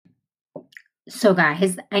So,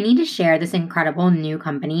 guys, I need to share this incredible new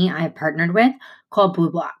company I've partnered with called Blue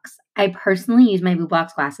Blocks. I personally use my Blue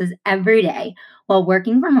Blocks glasses every day while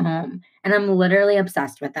working from home, and I'm literally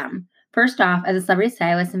obsessed with them. First off, as a celebrity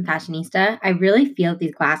stylist and fashionista, I really feel that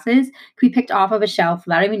these glasses can be picked off of a shelf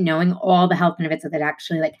without even knowing all the health benefits that it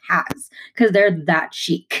actually has, because they're that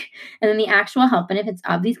chic. And then the actual health benefits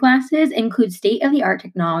of these glasses include state-of-the-art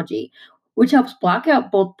technology, which helps block out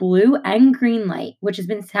both blue and green light, which has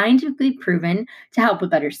been scientifically proven to help with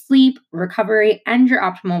better sleep, recovery, and your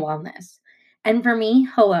optimal wellness. And for me,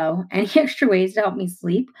 hello, any extra ways to help me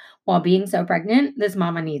sleep while being so pregnant, this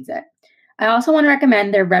mama needs it. I also want to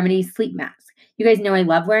recommend their Remedy sleep mask. You guys know I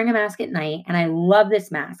love wearing a mask at night, and I love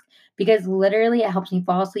this mask because literally it helps me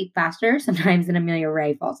fall asleep faster sometimes than Amelia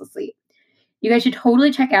Ray falls asleep. You guys should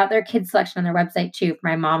totally check out their kids selection on their website too. For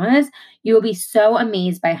my mamas, you will be so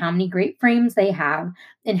amazed by how many great frames they have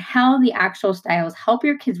and how the actual styles help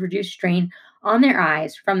your kids reduce strain on their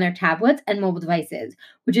eyes from their tablets and mobile devices,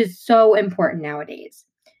 which is so important nowadays.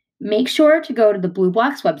 Make sure to go to the Blue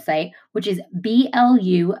Blocks website, which is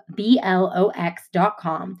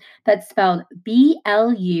BLUBLOX.com. That's spelled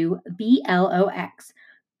BLUBLOX.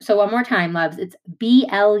 So one more time, loves, it's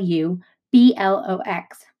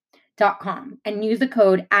BLUBLOX.com, and use the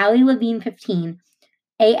code Allie Levine 15,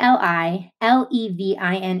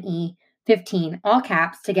 ALILEVINE 15, all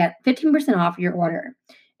caps, to get 15% off your order.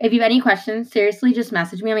 If you have any questions, seriously, just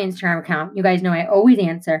message me on my Instagram account. You guys know I always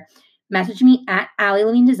answer. Message me at Allie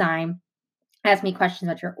Levine Design. Ask me questions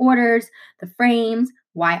about your orders, the frames,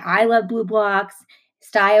 why I love Blue Blocks,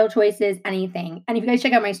 style choices, anything. And if you guys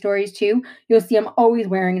check out my stories too, you'll see I'm always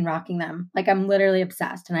wearing and rocking them. Like, I'm literally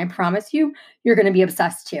obsessed. And I promise you, you're going to be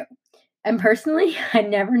obsessed too. And personally, I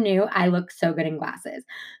never knew I looked so good in glasses.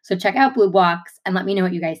 So check out Blue Blocks and let me know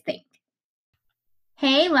what you guys think.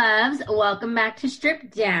 Hey, loves. Welcome back to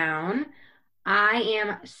Strip Down. I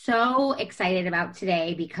am so excited about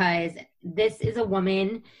today because this is a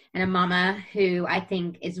woman and a mama who I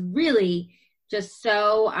think is really just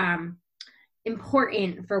so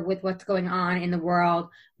important with what's going on in the world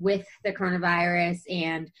with the coronavirus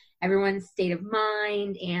and everyone's state of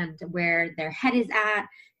mind and where their head is at,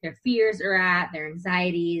 their fears are at, their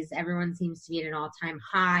anxieties. Everyone seems to be at an all-time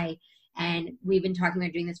high. And we've been talking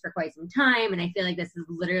about doing this for quite some time. And I feel like this is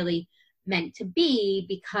literally meant to be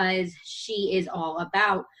because she is all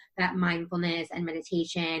about that mindfulness and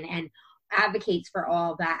meditation and advocates for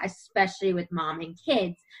all that, especially with mom and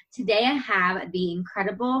kids. Today I have the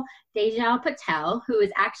incredible Tejal Patel, who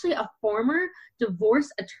is actually a former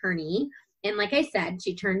divorce attorney. And like I said,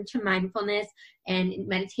 she turned to mindfulness and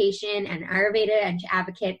meditation and Ayurveda and to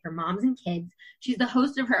advocate for moms and kids. She's the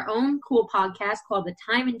host of her own cool podcast called The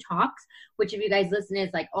Time and Talks, which if you guys listen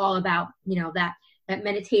is like all about, that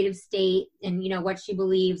meditative state and, what she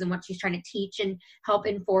believes and what she's trying to teach and help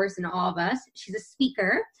enforce in all of us. She's a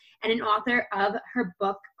speaker and an author of her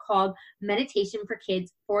book called Meditation for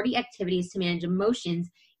Kids, 40 Activities to Manage Emotions,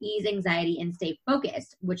 Ease Anxiety, and Stay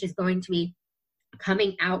Focused, which is going to be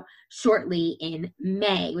coming out shortly in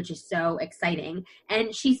May, which is so exciting.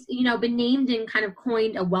 And she's, been named and kind of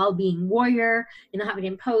coined a well-being warrior in the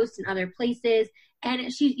Huffington Post and other places.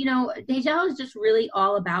 And she's, Tejal is just really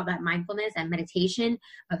all about that mindfulness and meditation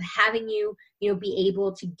of having you, be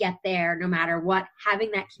able to get there no matter what,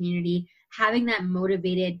 having that community, having that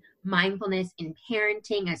motivated mindfulness in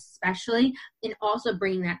parenting especially, and also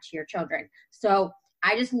bringing that to your children. So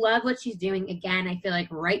I just love what she's doing. Again, I feel like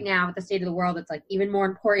right now with the state of the world, it's like even more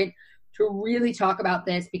important to really talk about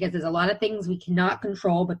this because there's a lot of things we cannot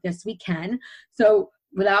control, but this we can. So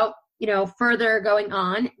without, further going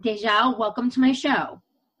on, Tejal, welcome to my show.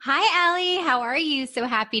 Hi, Allie. How are you? So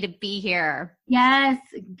happy to be here. Yes,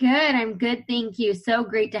 good. I'm good. Thank you. So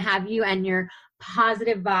great to have you and your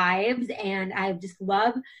positive vibes. And I just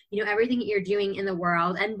love, everything that you're doing in the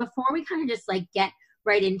world. And before we kind of just get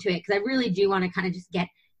right into it, because I really do want to kind of just get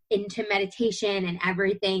into meditation and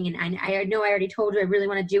everything. And I know I already told you I really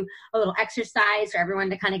want to do a little exercise for everyone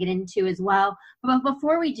to kind of get into as well. But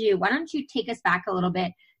before we do, why don't you take us back a little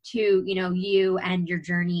bit to, you and your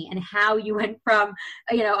journey and how you went from,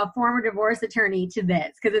 a former divorce attorney to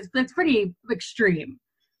this, because it's pretty extreme.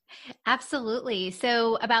 Absolutely.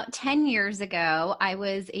 So about 10 years ago, I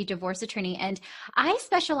was a divorce attorney and I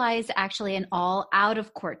specialized actually in all out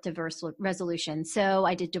of court divorce resolution. So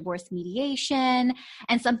I did divorce mediation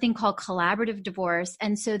and something called collaborative divorce.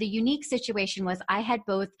 And so the unique situation was I had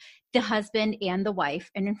both the husband and the wife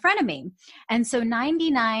in front of me. And so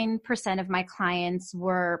 99% of my clients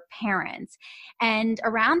were parents. And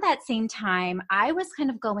around that same time, I was kind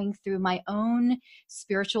of going through my own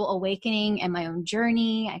spiritual awakening and my own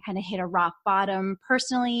journey. I kind of hit a rock bottom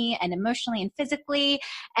personally and emotionally and physically.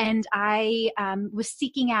 And I was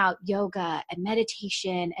seeking out yoga and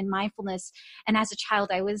meditation and mindfulness. And as a child,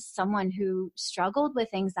 I was someone who struggled with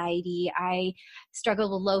anxiety. I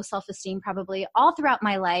struggled with low self-esteem probably all throughout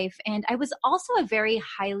my life. And I was also a very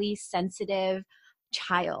highly sensitive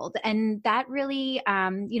child. And that really, I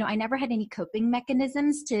never had any coping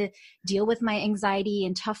mechanisms to deal with my anxiety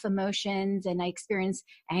and tough emotions. And I experienced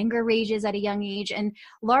anger rages at a young age. And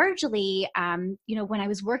largely, when I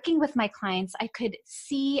was working with my clients, I could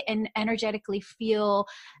see and energetically feel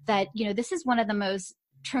that, this is one of the most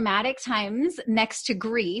traumatic times next to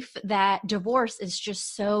grief, that divorce is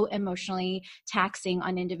just so emotionally taxing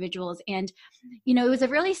on individuals. And, it was a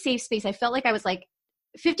really safe space. I felt like I was like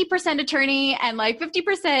 50% attorney and like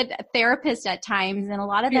 50% therapist at times. And a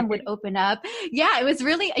lot of them would open up. Yeah, it was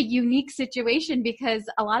really a unique situation because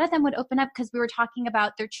a lot of them would open up because we were talking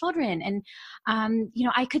about their children. And,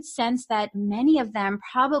 I could sense that many of them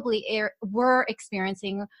probably were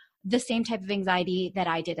experiencing the same type of anxiety that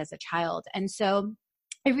I did as a child. And so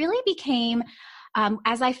it really became,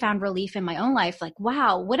 as I found relief in my own life, like,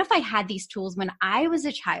 wow, what if I had these tools when I was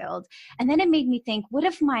a child? And then it made me think, what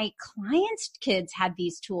if my clients' kids had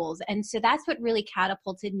these tools? And so that's what really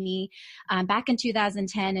catapulted me back in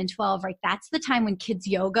 2010 and 12, right? That's the time when kids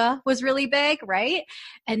yoga was really big, right?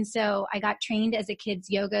 And so I got trained as a kids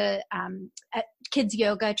yoga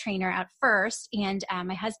trainer at first. And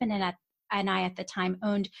my husband and I at the time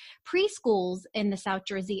owned preschools in the South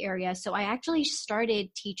Jersey area. So I actually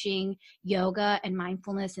started teaching yoga and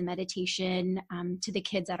mindfulness and meditation to the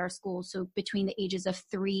kids at our school. So between the ages of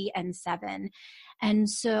 3 and 7. And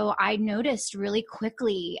so I noticed really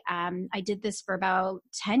quickly, I did this for about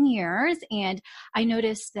 10 years, and I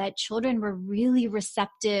noticed that children were really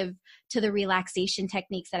receptive to the relaxation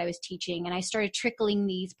techniques that I was teaching. And I started trickling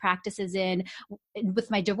these practices in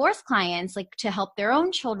with my divorce clients, like to help their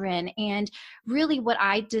own children. And really what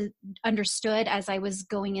I understood as I was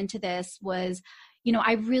going into this was,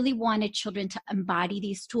 I really wanted children to embody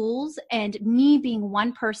these tools. And me being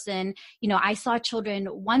one person, I saw children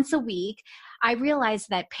once a week. I realized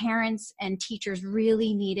that parents and teachers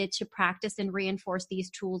really needed to practice and reinforce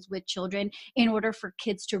these tools with children in order for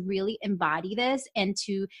kids to really embody this and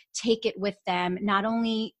to take it with them, not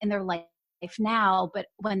only in their life now, but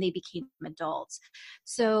when they became adults.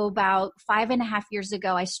 So about 5.5 years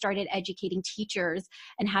ago, I started educating teachers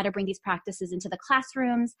and how to bring these practices into the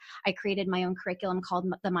classrooms. I created my own curriculum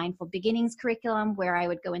called the Mindful Beginnings curriculum, where I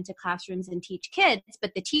would go into classrooms and teach kids,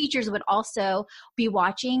 but the teachers would also be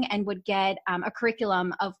watching and would get a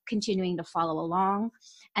curriculum of continuing to follow along.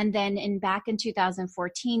 And then back in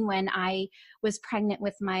 2014, when I was pregnant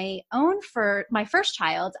with my first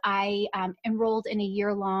child, I enrolled in a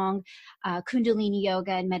year-long Kundalini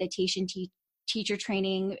yoga and meditation teacher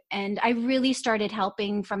training. And I really started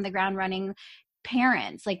helping from the ground running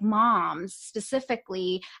parents, like moms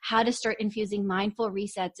specifically, how to start infusing mindful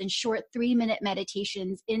resets and short 3-minute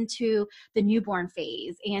meditations into the newborn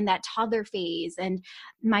phase and that toddler phase. And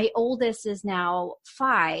my oldest is now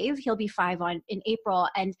 5. He'll be 5 in April.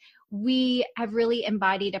 And we have really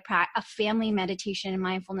embodied a family meditation and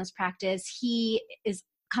mindfulness practice. He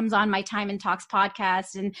comes on my Time and Talks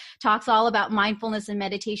podcast and talks all about mindfulness and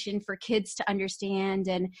meditation for kids to understand.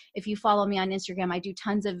 And if you follow me on Instagram, I do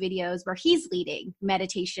tons of videos where he's leading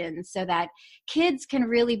meditation so that kids can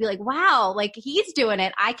really be like, wow, like he's doing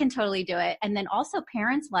it. I can totally do it. And then also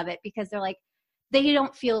parents love it because they're like, they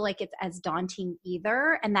don't feel like it's as daunting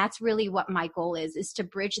either. And that's really what my goal is to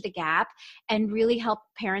bridge the gap and really help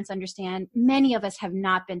parents understand. Many of us have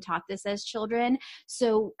not been taught this as children.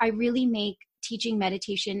 So I really make teaching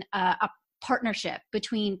meditation a partnership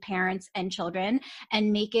between parents and children,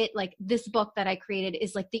 and make it like this book that I created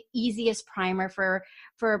is like the easiest primer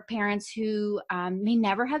for parents who may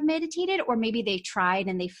never have meditated, or maybe they tried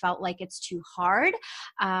and they felt like it's too hard.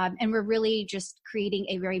 And we're really just creating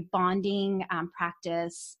a very bonding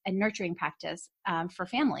practice and nurturing practice for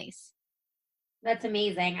families. That's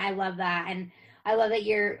amazing. I love that. And I love that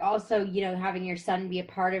you're also, having your son be a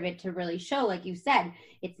part of it to really show, like you said,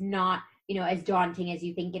 it's not, as daunting as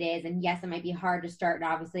you think it is. And yes, it might be hard to start. And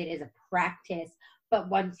obviously it is a practice, but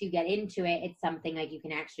once you get into it, it's something like you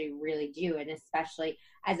can actually really do. And especially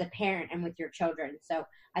as a parent and with your children. So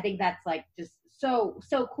I think that's like just so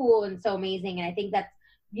cool and so amazing. And I think that's,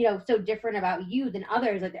 so different about you than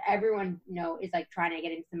others. Like everyone, is like trying to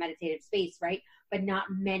get into the meditative space, right? but not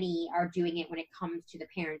many are doing it when it comes to the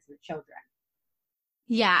parents and the children.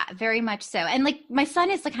 Yeah, very much so. And like my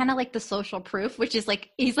son is like kind of like the social proof, which is like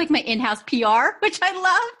he's like my in-house PR, which I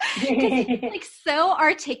love because he's like so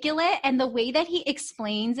articulate, and the way that he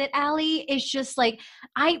explains it, Allie, is just like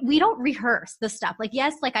we don't rehearse the stuff. Like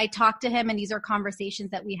yes, like I talk to him and these are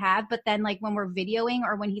conversations that we have, but then like when we're videoing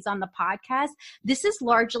or when he's on the podcast, this is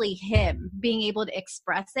largely him being able to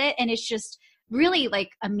express it, and it's just really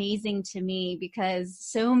like amazing to me because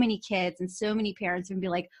so many kids and so many parents would be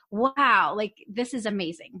like, wow, like this is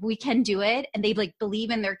amazing. We can do it. And they like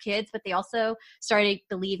believe in their kids, but they also started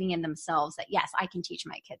believing in themselves that yes, I can teach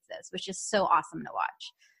my kids this, which is so awesome to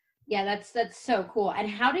watch. Yeah, that's so cool. And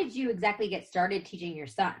how did you exactly get started teaching your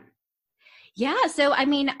son? Yeah. So, I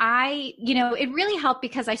mean, it really helped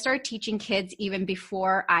because I started teaching kids even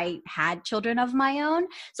before I had children of my own.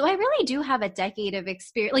 So I really do have a decade of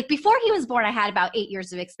experience. Like before he was born, I had about 8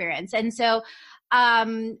 years of experience. And so,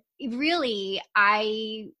 really,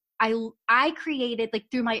 I created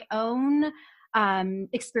like through my own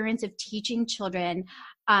experience of teaching children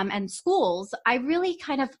and schools, I really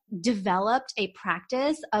kind of developed a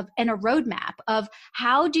practice of and a roadmap of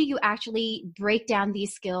how do you actually break down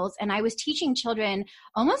these skills. And I was teaching children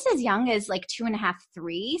almost as young as like 2.5,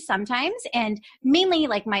 3 sometimes, and mainly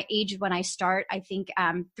like my age when I start. I think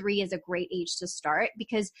 3 is a great age to start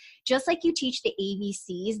because just like you teach the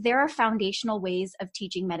ABCs, there are foundational ways of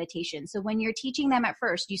teaching meditation. So when you're teaching them at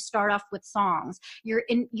first, you start off with songs. You're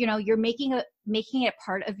making it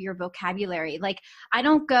part of your vocabulary. Like I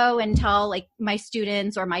don't go and tell like my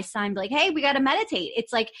students or my son like, hey, we got to meditate.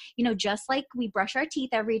 It's like, just like we brush our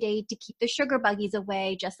teeth every day to keep the sugar buggies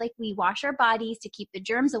away, just like we wash our bodies to keep the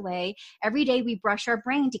germs away, every day we brush our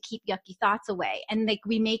brain to keep yucky thoughts away. And like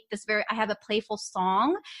we make this I have a playful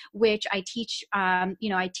song which I teach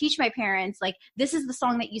I teach my parents like this is the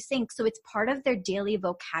song that you sing, so it's part of their daily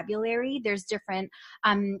vocabulary. There's different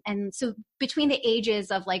and so between the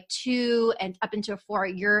ages of like 2 and up into 4,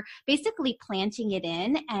 you're basically planting it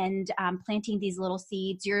in and planting these little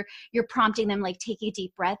seeds. You're prompting them like take a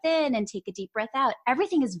deep breath in and take a deep breath out.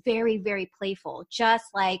 Everything is very, very playful. Just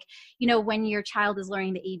like, when your child is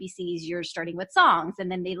learning the ABCs, you're starting with songs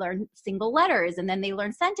and then they learn single letters and then they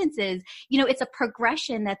learn sentences. It's a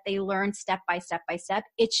progression that they learn step by step by step.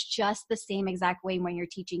 It's just the same exact way when you're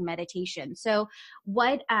teaching meditation. So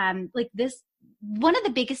what one of the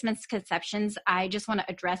biggest misconceptions I just want to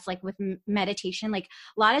address, like with meditation, like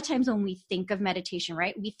a lot of times when we think of meditation,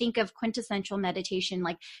 right, we think of quintessential meditation,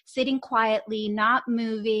 like sitting quietly, not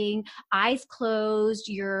moving, eyes closed,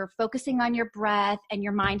 you're focusing on your breath and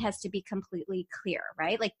your mind has to be completely clear,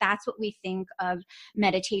 right? Like that's what we think of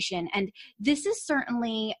meditation. And this is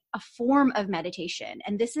certainly a form of meditation.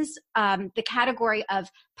 And this is the category of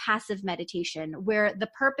passive meditation, where the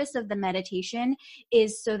purpose of the meditation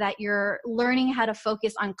is so that you're learning how to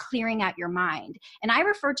focus on clearing out your mind. And I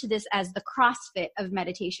refer to this as the CrossFit of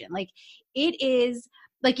meditation. Like it is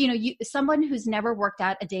like, someone who's never worked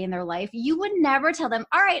out a day in their life, you would never tell them,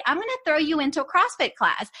 all right, I'm going to throw you into a CrossFit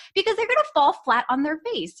class, because they're going to fall flat on their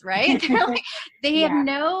face, right? They have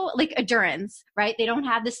no like endurance, right? They don't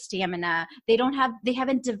have the stamina. They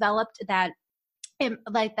haven't developed that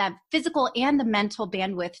physical and the mental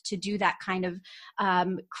bandwidth to do that kind of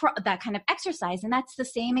exercise. And that's the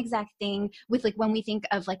same exact thing with like when we think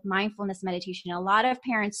of like mindfulness meditation. A lot of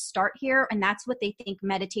parents start here and that's what they think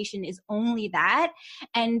meditation is, only that.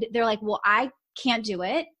 And they're like, well, I can't do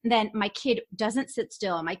it. Then my kid doesn't sit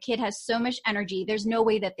still. My kid has so much energy. There's no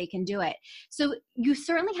way that they can do it. So you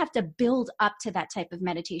certainly have to build up to that type of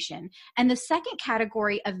meditation. And the second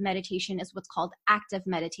category of meditation is what's called active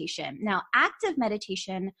meditation. Now, active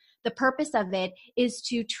meditation, the purpose of it is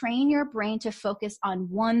to train your brain to focus on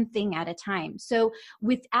one thing at a time. So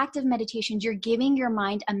with active meditations, you're giving your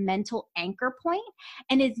mind a mental anchor point,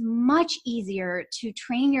 and it's much easier to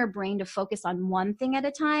train your brain to focus on one thing at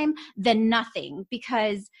a time than nothing,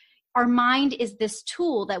 because our mind is this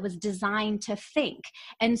tool that was designed to think.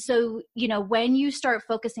 And so, when you start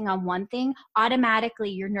focusing on one thing, automatically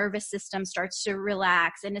your nervous system starts to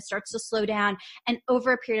relax and it starts to slow down. And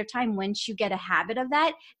over a period of time, once you get a habit of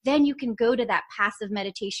that, then you can go to that passive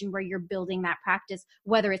meditation where you're building that practice,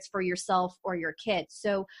 whether it's for yourself or your kids.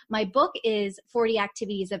 So my book is 40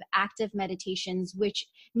 Activities of Active Meditations, which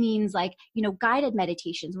means like, guided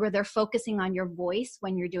meditations where they're focusing on your voice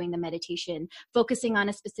when you're doing the meditation, focusing on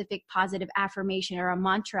a specific positive affirmation or a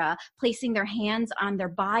mantra, placing their hands on their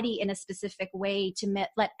body in a specific way to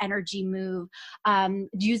let energy move,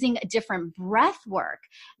 using a different breath work.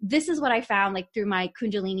 This is what I found like through my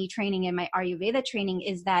Kundalini training and my Ayurveda training,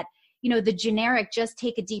 is that the generic just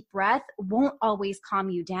take a deep breath won't always calm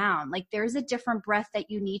you down. Like there's a different breath that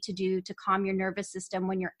you need to do to calm your nervous system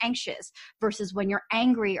when you're anxious versus when you're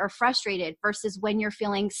angry or frustrated versus when you're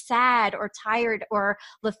feeling sad or tired or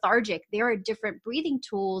lethargic. There are different breathing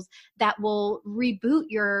tools that will reboot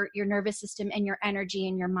your nervous system and your energy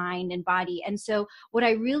and your mind and body. And so what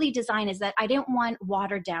I really design is that I didn't want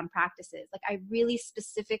watered down practices. Like I really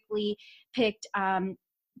specifically picked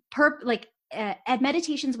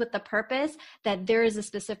meditations with the purpose that there is a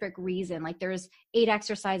specific reason. Like there's 8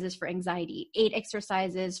 exercises for anxiety, 8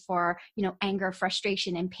 exercises for, anger,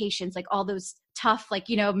 frustration, impatience, like all those tough,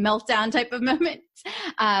 meltdown type of moments.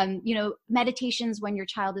 Meditations when your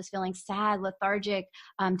child is feeling sad, lethargic,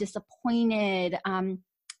 disappointed,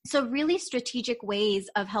 so really strategic ways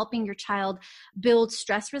of helping your child build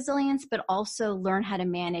stress resilience, but also learn how to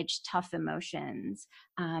manage tough emotions,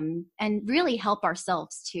 and really help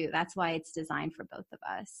ourselves too. That's why it's designed for both of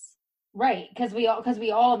us. Right. Because we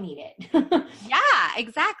all need it. Yeah,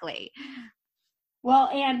 exactly. Well,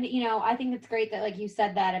 and, I think it's great that, like you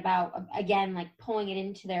said that about, again, like pulling it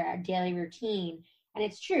into their daily routine. And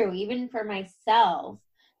it's true, even for myself,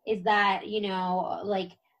 is that,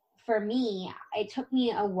 like, for me, it took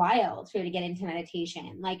me a while to get into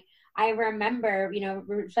meditation. Like I remember,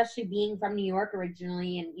 especially being from New York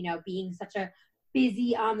originally and, being such a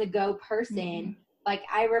busy on the go person, mm-hmm. Like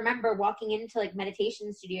I remember walking into like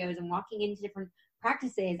meditation studios and walking into different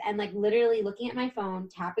practices and like literally looking at my phone,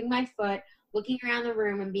 tapping my foot, looking around the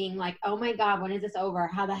room and being like, oh my God, when is this over?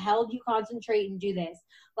 How the hell do you concentrate and do this?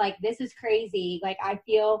 Like, this is crazy. Like, I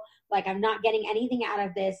feel like I'm not getting anything out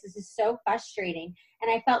of this. This is so frustrating.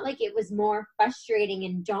 And I felt like it was more frustrating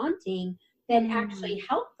and daunting than actually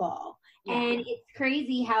helpful. Yeah. And it's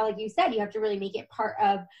crazy how, like you said, you have to really make it part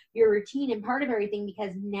of your routine and part of everything,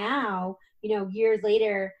 because now, years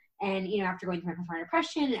later and, after going through my postpartum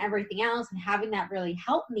depression and everything else and having that really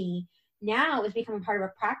help me, now it's becoming part of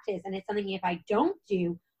a practice. And it's something if I don't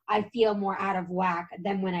do, I feel more out of whack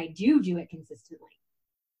than when I do it consistently.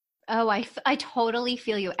 Oh, I totally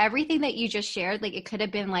feel you. Everything that you just shared, like it could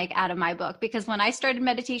have been like out of my book, because when I started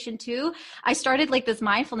meditation too, I started like this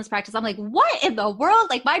mindfulness practice. I'm like, what in the world?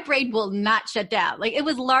 Like my brain will not shut down. Like it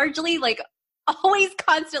was largely like always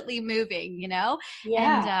constantly moving,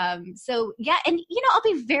 Yeah. And so, yeah. And, I'll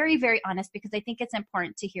be very, very honest, because I think it's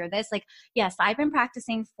important to hear this. Like, yes, I've been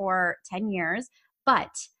practicing for 10 years,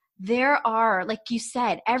 but there are, like you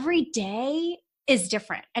said, every day is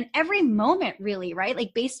different and every moment really, right?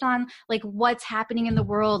 Like based on like what's happening in the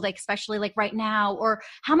world, like especially like right now, or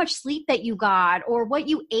how much sleep that you got, or what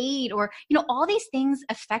you ate, or, all these things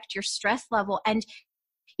affect your stress level and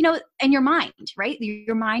and your mind, right?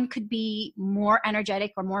 Your mind could be more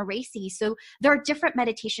energetic or more racy. So there are different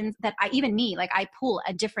meditations that I pull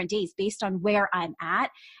at different days based on where I'm at.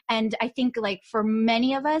 And I think like for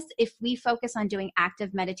many of us, if we focus on doing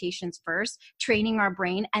active meditations first, training our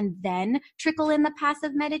brain, and then trickle in the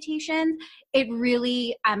passive meditation, it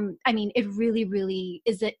really, it really, really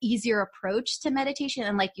is an easier approach to meditation.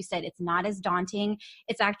 And like you said, it's not as daunting.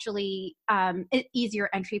 It's actually an easier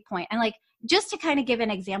entry point. And like, just to kind of give an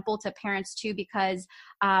example to parents too, because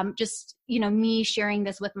me sharing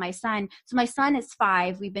this with my son. So my son is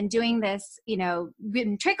 5. We've been doing this,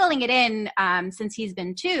 been trickling it in since he's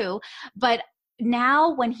been 2. But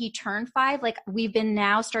now when he turned 5, like we've been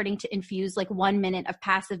now starting to infuse like 1 minute of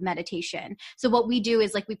passive meditation. So what we do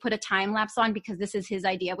is like we put a time lapse on, because this is his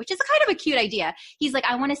idea, which is a kind of a cute idea. He's like,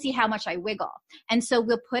 I want to see how much I wiggle. And so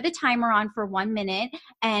we'll put a timer on for 1 minute,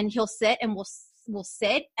 and he'll sit and we'll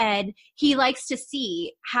sit, and he likes to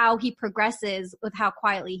see how he progresses with how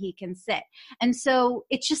quietly he can sit. And so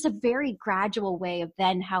it's just a very gradual way of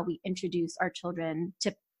then how we introduce our children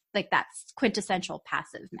to like that quintessential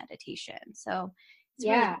passive meditation. So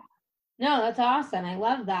yeah, really- no, that's awesome. I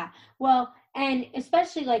love that. Well, and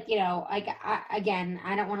especially like, I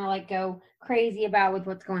don't want to like go crazy about with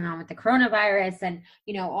what's going on with the coronavirus and,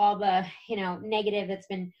 all the, negative that's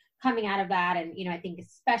been coming out of that. And, I think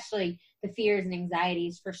especially the fears and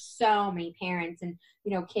anxieties for so many parents and,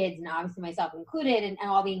 kids, and obviously myself included, and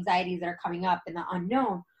all the anxieties that are coming up in the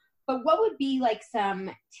unknown. But what would be like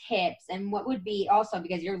some tips, and what would be also,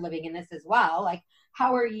 because you're living in this as well, like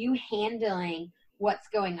how are you handling what's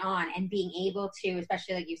going on and being able to,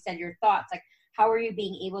 especially like you said, your thoughts, like how are you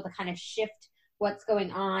being able to kind of shift what's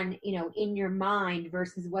going on, in your mind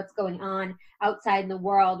versus what's going on outside in the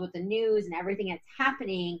world with the news and everything that's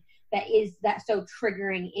happening that so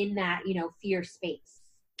triggering in that, fear space?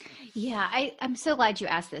 Yeah, I'm so glad you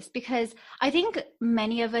asked this, because I think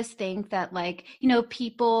many of us think that like,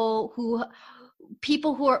 people who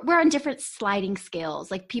people who we're on different sliding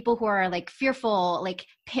scales, like people who are like fearful, like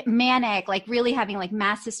manic, like really having like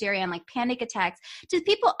mass hysteria and like panic attacks, to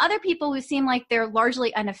other people who seem like they're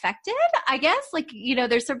largely unaffected, I guess. Like,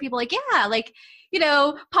 there's some people like, yeah, like,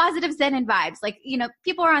 positive Zen and vibes. Like,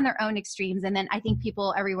 people are on their own extremes. And then I think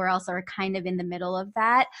people everywhere else are kind of in the middle of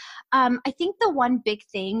that. I think the one big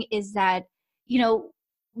thing is that,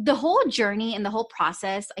 the whole journey and the whole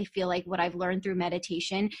process, I feel like what I've learned through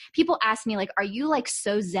meditation, people ask me like, are you like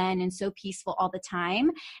so Zen and so peaceful all the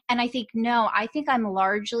time? And I think, no, I think I'm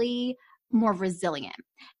largely more resilient.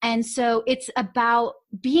 And so it's about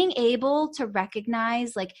being able to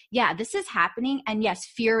recognize like, yeah, this is happening. And yes,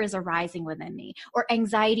 fear is arising within me or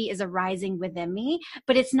anxiety is arising within me,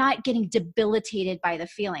 but it's not getting debilitated by the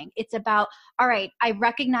feeling. It's about, all right, I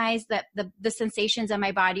recognize that the sensations in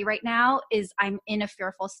my body right now is I'm in a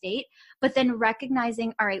fearful state, but then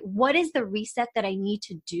recognizing, all right, what is the reset that I need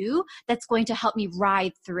to do that's going to help me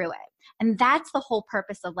ride through it? And that's the whole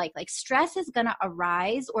purpose of like stress is going to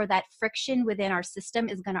arise, or that friction within our system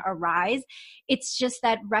is going to arise. It's just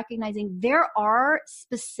that recognizing there are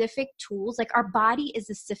specific tools, like our body is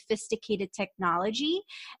a sophisticated technology.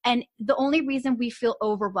 And the only reason we feel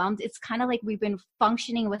overwhelmed, it's kind of like we've been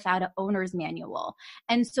functioning without an owner's manual.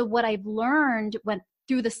 And so what I've learned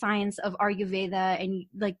through the science of Ayurveda and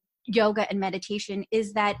like yoga and meditation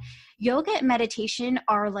is that yoga and meditation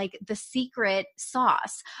are like the secret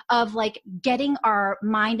sauce of like getting our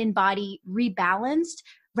mind and body rebalanced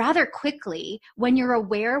rather quickly when you're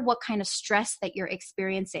aware what kind of stress that you're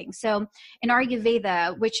experiencing. So in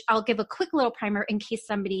Ayurveda, which I'll give a quick little primer in case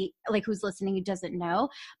somebody like who's listening who doesn't know,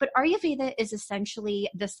 but Ayurveda is essentially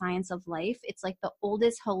the science of life. It's like the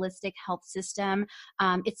oldest holistic health system.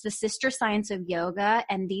 It's the sister science of yoga,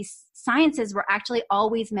 and these sciences were actually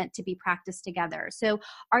always meant to be practiced together. So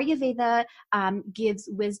Ayurveda gives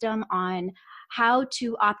wisdom on how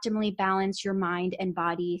to optimally balance your mind and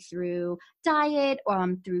body through diet,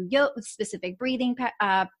 through specific breathing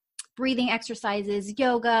exercises,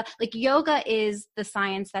 yoga. Like yoga is the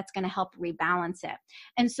science that's going to help rebalance it.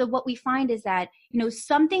 And so what we find is that,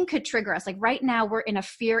 something could trigger us. Like right now we're in a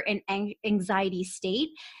fear and anxiety state,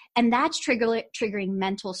 and that's triggering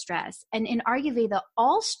mental stress. And in Ayurveda,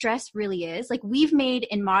 all stress really is like we've made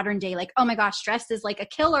in modern day, like, oh my gosh, stress is like a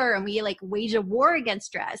killer and we like wage a war against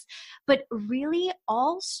stress. But really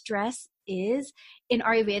all stress is, in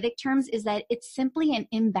Ayurvedic terms, is that it's simply an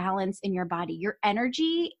imbalance in your body. Your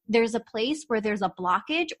energy, there's a place where there's a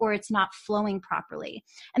blockage or it's not flowing properly.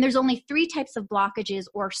 And there's only 3 types of blockages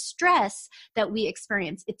or stress that we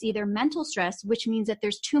experience. It's either mental stress, which means that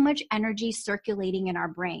there's too much energy circulating in our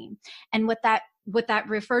brain. And what that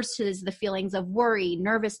refers to is the feelings of worry,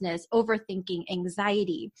 nervousness, overthinking,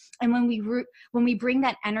 anxiety. And when we bring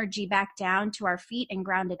that energy back down to our feet and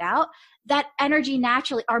ground it out, that energy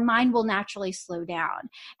naturally, our mind will naturally slow down.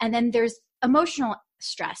 And then there's emotional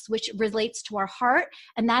stress, which relates to our heart.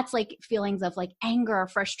 And that's like feelings of like anger,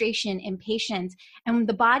 frustration, impatience. And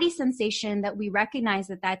the body sensation that we recognize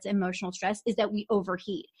that that's emotional stress is that we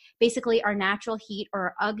overheat. Basically, our natural heat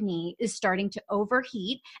or Agni is starting to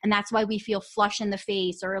overheat. And that's why we feel flush in the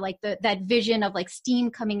face or like that vision of like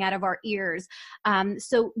steam coming out of our ears.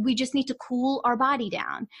 So we just need to cool our body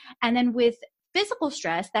down. And then with physical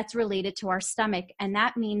stress, that's related to our stomach. And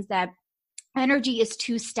that means that energy is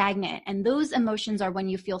too stagnant. And those emotions are when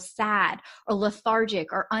you feel sad or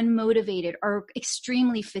lethargic or unmotivated or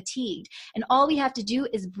extremely fatigued. And all we have to do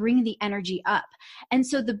is bring the energy up. And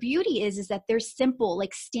so the beauty is that there's simple,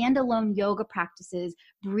 like standalone yoga practices,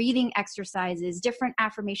 breathing exercises, different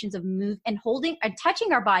affirmations of move and holding and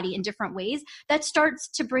touching our body in different ways that starts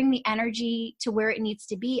to bring the energy to where it needs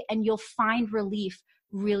to be. And you'll find relief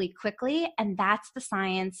really quickly. And that's the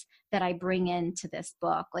science that I bring into this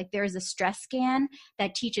book. Like there's a stress scan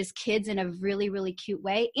that teaches kids in a really, really cute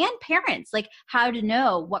way, and parents, like how to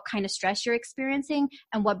know what kind of stress you're experiencing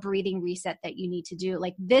and what breathing reset that you need to do.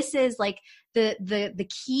 Like this is like the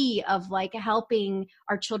key of like helping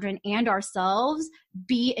our children and ourselves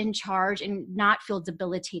be in charge and not feel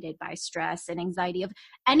debilitated by stress and anxiety of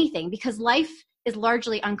anything, because life is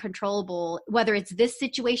largely uncontrollable, whether it's this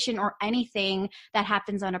situation or anything that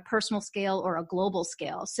happens on a personal scale or a global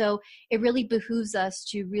scale. So it really behooves us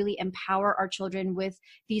to really empower our children with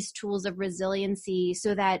these tools of resiliency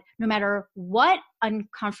so that no matter what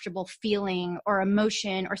uncomfortable feeling or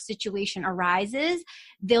emotion or situation arises,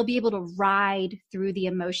 they'll be able to ride through the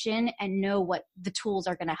emotion and know what the tools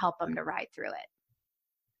are going to help them to ride through it.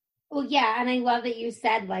 Well, yeah. And I love that you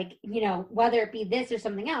said, like, whether it be this or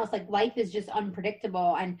something else, like life is just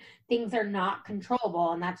unpredictable and things are not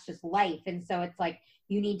controllable, and that's just life. And so it's like,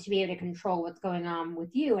 you need to be able to control what's going on with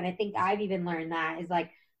you. And I think I've even learned that is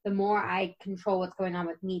like, the more I control what's going on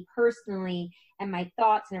with me personally and my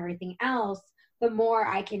thoughts and everything else, the more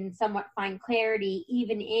I can somewhat find clarity,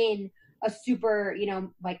 even in a super,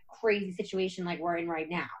 like crazy situation like we're in right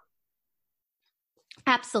now.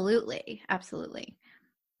 Absolutely. Absolutely.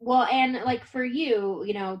 Well, and like for you,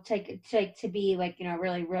 to be like,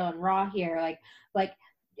 really real and raw here, like,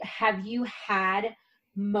 have you had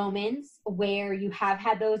moments where you have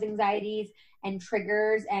had those anxieties and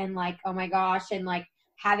triggers and like, oh my gosh, and like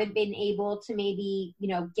haven't been able to maybe,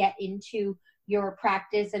 get into your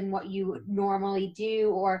practice and what you normally do?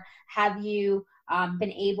 Or have you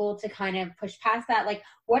been able to kind of push past that? Like,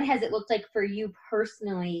 what has it looked like for you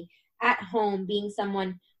personally at home, being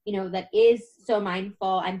someone that is so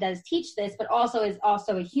mindful and does teach this, but also is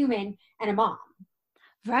also a human and a mom?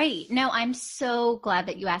 Right. No, I'm so glad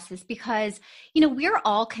that you asked this because, we're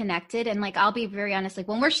all connected. And like, I'll be very honest, like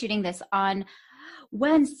when we're shooting this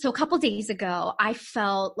so a couple days ago, I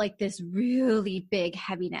felt like this really big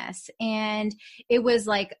heaviness, and it was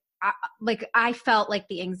like I felt like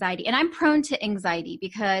the anxiety, and I'm prone to anxiety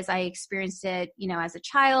because I experienced it, as a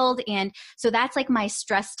child. And so that's like my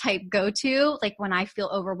stress type go-to. Like when I feel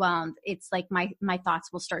overwhelmed, it's like my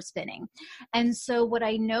thoughts will start spinning. And so what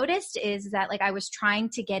I noticed is that like I was trying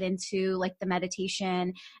to get into like the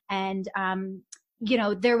meditation, and,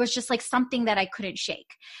 there was just like something that I couldn't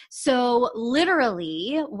shake. So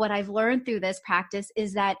literally what I've learned through this practice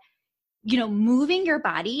is that moving your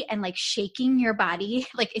body and like shaking your body,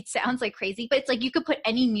 like it sounds like crazy, but it's like you could put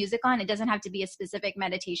any music on. It doesn't have to be a specific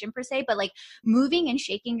meditation per se, but like moving and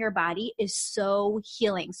shaking your body is so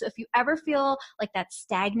healing. So if you ever feel like that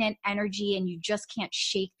stagnant energy and you just can't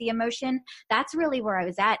shake the emotion, that's really where I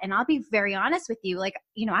was at. And I'll be very honest with you, like,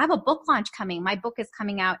 I have a book launch coming. My book is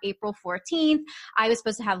coming out April 14th. I was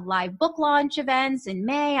supposed to have live book launch events in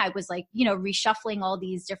May. I was like, reshuffling all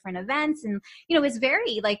these different events. And, it was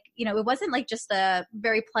very like, it wasn't like just a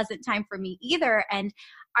very pleasant time for me either. And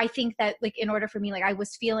I think that like in order for me, like I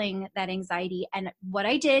was feeling that anxiety. And what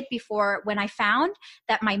I did before, when I found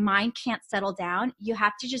that my mind can't settle down, you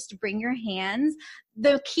have to just bring your hands.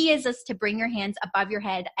 The key is to bring your hands above your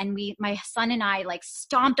head. And my son and I like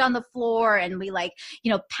stomped on the floor and we like,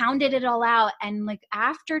 pounded it all out. And like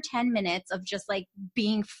after 10 minutes of just like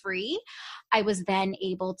being free, I was then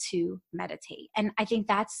able to meditate. And I think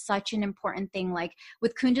that's such an important thing. Like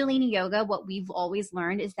with Kundalini yoga, what we've always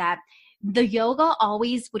learned is that the yoga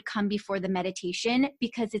always would come before the meditation,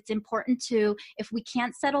 because it's important to, if we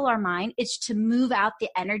can't settle our mind, it's to move out the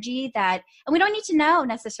energy and we don't need to know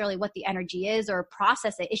necessarily what the energy is or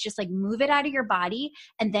process it. It's just like move it out of your body,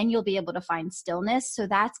 and then you'll be able to find stillness. So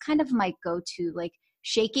that's kind of my go-to, like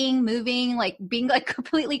shaking, moving, like being like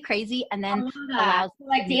completely crazy, and then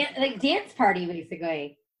like dance party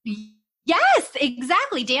basically. Yes,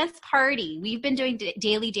 exactly. Dance party. We've been doing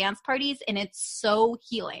daily dance parties, and it's so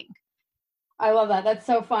healing. I love that. That's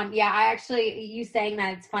so fun. Yeah, you saying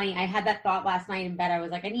that, it's funny. I had that thought last night in bed. I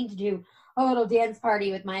was like, I need to do a little dance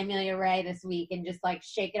party with my Amelia Ray this week and just like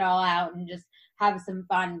shake it all out and just have some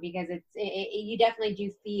fun, because you definitely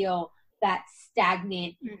do feel that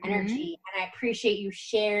stagnant energy. And I appreciate you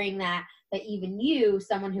sharing that even you,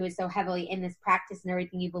 someone who is so heavily in this practice and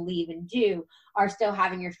everything you believe and do, are still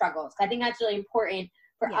having your struggles. I think that's really important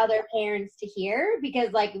for other parents to hear,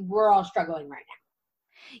 because like we're all struggling right now.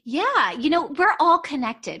 Yeah. We're all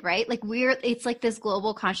connected, right? Like it's like this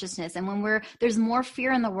global consciousness. And when there's more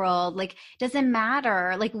fear in the world, like it doesn't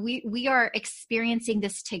matter. Like we are experiencing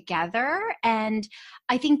this together. And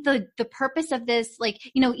I think the purpose of this, like,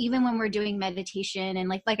 even when we're doing meditation and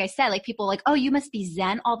like I said, like people like, oh, you must be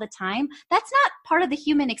Zen all the time. That's not part of the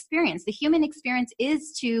human experience. The human experience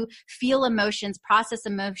is to feel emotions, process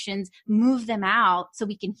emotions, move them out so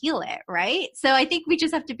we can heal it. Right. So I think we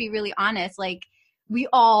just have to be really honest. Like, we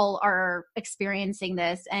all are experiencing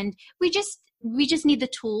this, and we just need the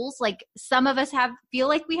tools. Like some of us feel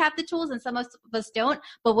like we have the tools and some of us don't.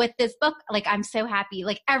 But with this book, like I'm so happy,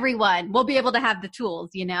 like everyone will be able to have the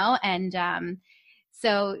tools, and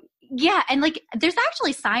so yeah. And like there's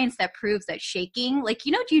actually science that proves that shaking, like,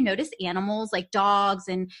 do you notice animals like dogs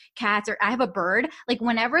and cats, or I have a bird, like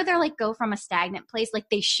whenever they're like go from a stagnant place, like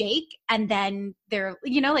they shake and then they're,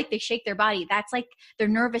 like they shake their body. That's like their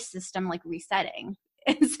nervous system like resetting.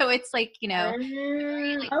 And so it's like,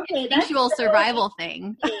 very, like, instinctual survival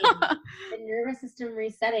thing. The nervous system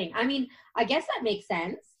resetting. I mean, I guess that makes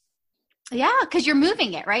sense. Yeah, because you're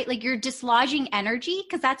moving it, right? Like you're dislodging energy,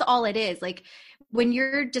 because that's all it is. Like when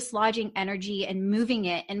you're dislodging energy and moving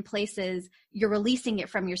it in places, you're releasing it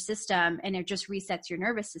from your system, and it just resets your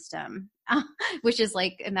nervous system, which is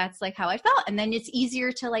like, and that's like how I felt. And then it's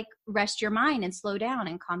easier to like rest your mind and slow down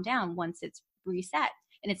and calm down once it's reset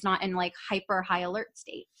and it's not in like hyper high alert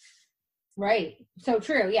state. Right. So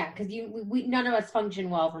true. Yeah. Because we none of us function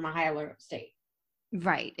well from a high alert state.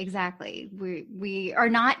 Right. Exactly. We are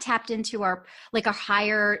not tapped into our, like a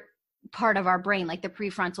higher part of our brain, like the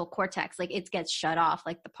prefrontal cortex, like it gets shut off,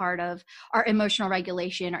 like the part of our emotional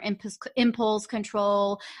regulation, our impulse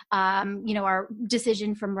control, our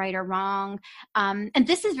decision from right or wrong. And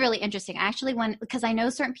this is really interesting. Actually, because I know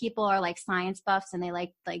certain people are like science buffs and they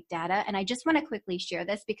like data. And I just want to quickly share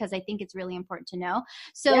this because I think it's really important to know.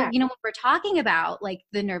 So, when we're talking about like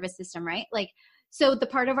the nervous system, right? Like, so the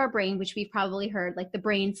part of our brain, which we've probably heard, like the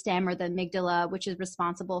brain stem or the amygdala, which is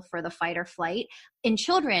responsible for the fight or flight, in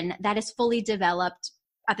children, that is fully developed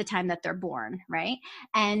at the time that they're born, right?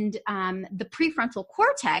 And the prefrontal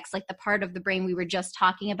cortex, like the part of the brain we were just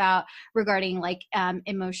talking about regarding like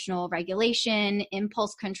emotional regulation,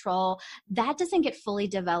 impulse control, that doesn't get fully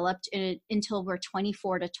developed until we're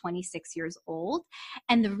 24 to 26 years old.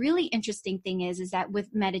 And the really interesting thing is that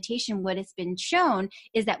with meditation, what has been shown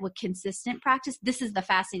is that with consistent practice, this is the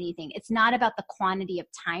fascinating thing. It's not about the quantity of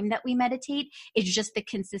time that we meditate. It's just the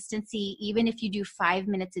consistency. Even if you do 5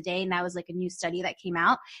 minutes a day, and that was like a new study that came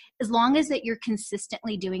out, as long as that you're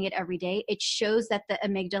consistently doing it every day, it shows that the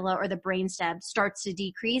amygdala or the brainstem starts to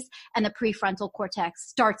decrease and the prefrontal cortex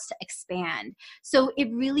starts to expand. So it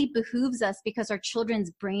really behooves us, because our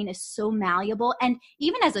children's brain is so malleable. And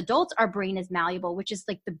even as adults, our brain is malleable, which is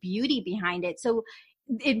like the beauty behind it. So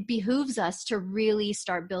it behooves us to really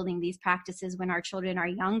start building these practices when our children are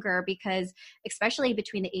younger, because especially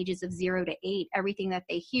between the ages of 0 to 8, everything that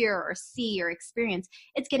they hear or see or experience,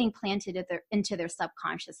 it's getting planted into their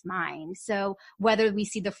subconscious mind. So whether we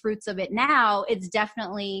see the fruits of it now, it's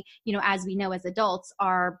definitely, as we know as adults,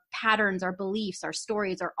 our patterns, our beliefs, our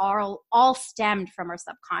stories are all stemmed from our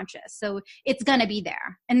subconscious. So it's going to be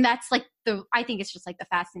there. And that's like I think it's just like the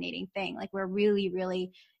fascinating thing. Like we're really,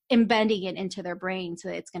 really embedding it into their brain, so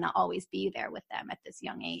that it's going to always be there with them at this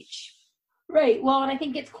young age. Right. Well, and I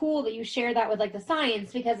think it's cool that you share that with like the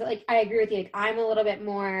science, because like I agree with you. Like I'm a little bit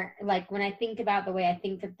more like, when I think about the way I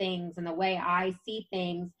think of things and the way I see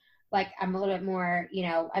things, like I'm a little bit more,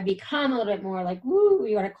 I've become a little bit more like, woo,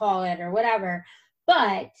 you want to call it or whatever.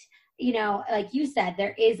 But, like you said,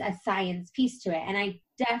 there is a science piece to it. And I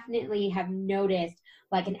definitely have noticed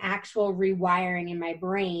like an actual rewiring in my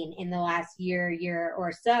brain in the last year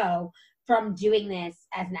or so from doing this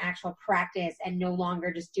as an actual practice, and no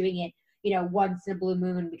longer just doing it, once in a blue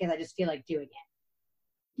moon because I just feel like doing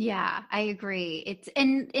it. Yeah, I agree. It's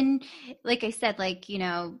and like I said, like,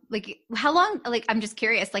 like how long, like, I'm just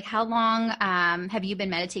curious, like how long have you been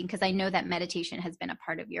meditating? Because I know that meditation has been a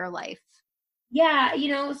part of your life. Yeah,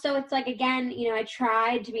 so it's like, again, I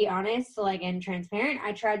tried, to be honest, like, and transparent.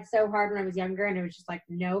 I tried so hard when I was younger, and it was just like,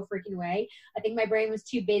 no freaking way. I think my brain was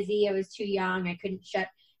too busy. I was too young. I couldn't shut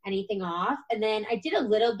anything off. And then I did a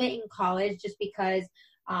little bit in college, just because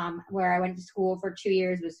where I went to school for 2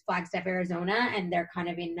 years was Flagstaff, Arizona, and they're kind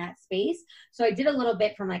of in that space. So I did a little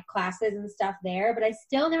bit from like classes and stuff there, but I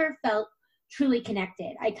still never felt truly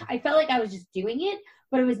connected. I felt like I was just doing it,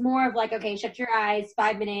 but it was more of like, okay, shut your eyes,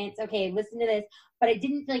 5 minutes. Okay, listen to this. But I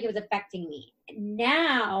didn't feel like it was affecting me.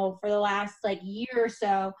 Now, for the last like year or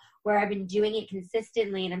so, where I've been doing it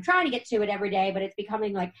consistently, and I'm trying to get to it every day, but it's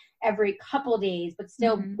becoming like every couple days, but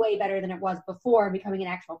still way better than it was before, becoming an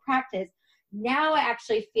actual practice. Now I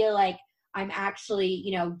actually feel like I'm actually,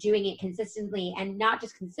 doing it consistently, and not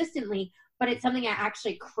just consistently, but it's something I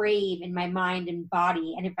actually crave in my mind and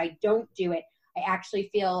body. And if I don't do it, I actually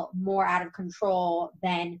feel more out of control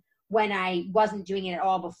than when I wasn't doing it at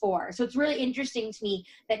all before. So it's really interesting to me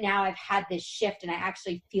that now I've had this shift, and I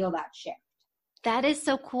actually feel that shift. That is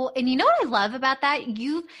so cool. And you know what I love about that?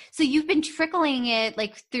 You've been trickling it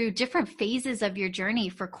like through different phases of your journey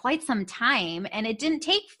for quite some time. And it didn't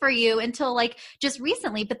take for you until like just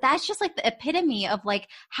recently, but that's just like the epitome of like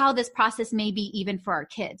how this process may be even for our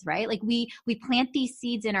kids, right? Like we plant these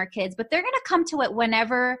seeds in our kids, but they're going to come to it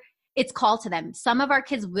whenever it's called to them. Some of our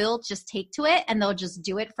kids will just take to it and they'll just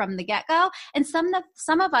do it from the get-go. And some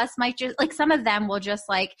of us might just like, some of them will just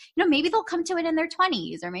like, maybe they'll come to it in their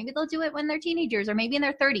 20s, or maybe they'll do it when they're teenagers, or maybe in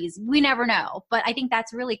their 30s. We never know. But I think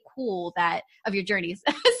that's really cool that of your journeys.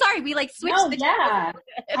 Sorry, we like switched the yeah.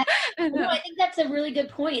 I think that's a really good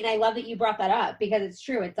point. And I love that you brought that up, because it's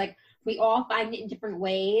true. It's like we all find it in different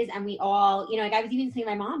ways. And we all, like I was even saying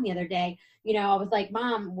to my mom the other day, I was like,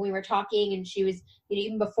 Mom, we were talking and she was,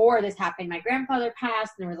 even before this happened, my grandfather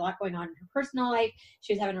passed and there was a lot going on in her personal life.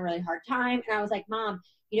 She was having a really hard time. And I was like, Mom,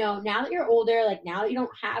 now that you're older, like now that you don't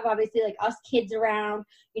have obviously like us kids around,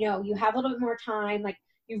 you have a little bit more time, like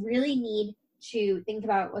you really need to think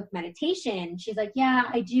about with meditation. She's like, yeah,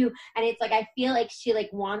 I do. And it's like, I feel like she like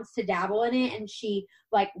wants to dabble in it and she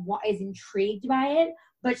like is intrigued by it,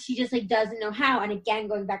 but she just like doesn't know how. And again,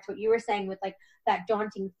 going back to what you were saying with like that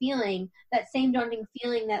daunting feeling, that same daunting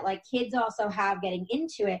feeling that like kids also have getting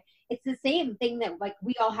into it. It's the same thing that like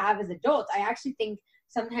we all have as adults. I actually think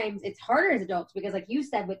sometimes it's harder as adults because like you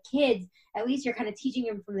said with kids, at least you're kind of teaching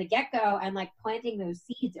them from the get-go and like planting those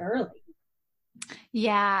seeds early.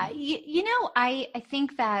 Yeah. I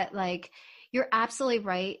think that like, you're absolutely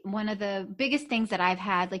right. One of the biggest things that I've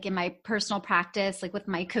had like in my personal practice, like with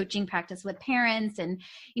my coaching practice with parents and,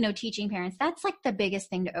 teaching parents, that's like the biggest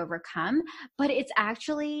thing to overcome. But it's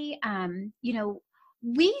actually,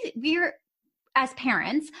 we're as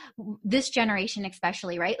parents, this generation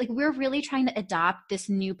especially, right? Like we're really trying to adopt this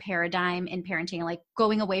new paradigm in parenting, like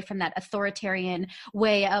going away from that authoritarian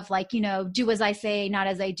way of like, do as I say, not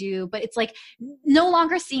as I do. But it's like no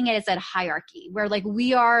longer seeing it as a hierarchy where like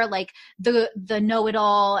we are like the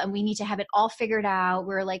know-it-all and we need to have it all figured out.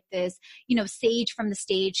 We're like this, sage from the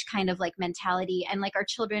stage kind of like mentality. And like our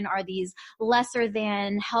children are these lesser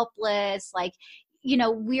than, helpless, like,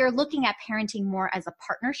 we are looking at parenting more as a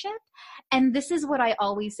partnership. And this is what I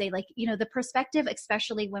always say, like, the perspective,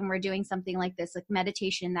 especially when we're doing something like this, like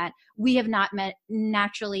meditation that we have not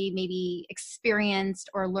naturally maybe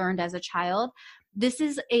experienced or learned as a child. This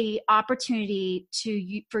is a opportunity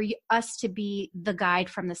for us to be the guide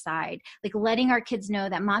from the side, like letting our kids know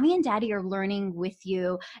that mommy and daddy are learning with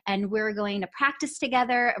you and we're going to practice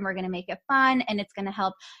together and we're going to make it fun and it's going to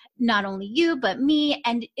help not only you, but me.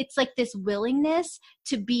 And it's like this willingness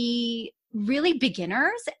to be really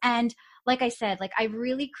beginners. And like I said, like I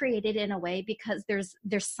really created in a way because there's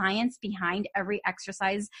science behind every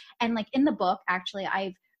exercise. And like in the book, actually,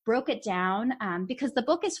 I've broke it down because the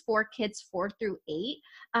book is for kids 4 through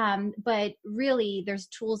 8. But really there's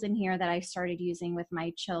tools in here that I started using with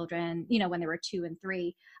my children, when they were 2 and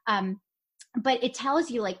 3. But it tells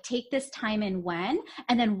you like take this time and when,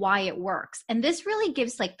 and then why it works. And this really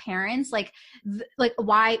gives like parents like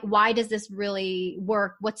why does this really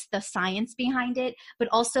work? What's the science behind it? But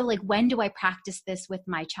also like when do I practice this with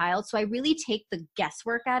my child? So I really take the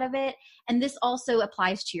guesswork out of it. And this also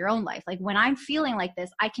applies to your own life. Like when I'm feeling like this,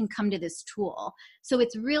 I can come to this tool. So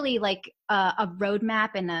it's really like a roadmap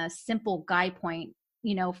and a simple guide point,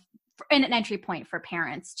 and an entry point for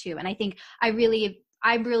parents too. And I think I'm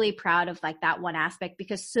really proud of like that one aspect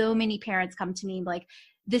because so many parents come to me like,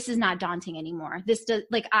 this is not daunting anymore. This does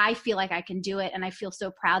like, I feel like I can do it. And I feel so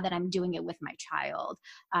proud that I'm doing it with my child.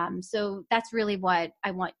 So that's really what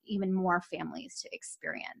I want even more families to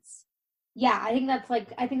experience. Yeah, I think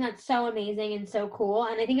that's so amazing and so cool.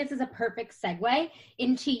 And I think this is a perfect segue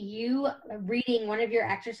into you reading one of your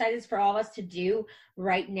exercises for all of us to do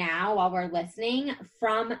right now while we're listening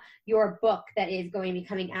from your book that is going to be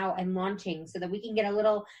coming out and launching so that we can get a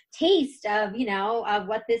little taste of, of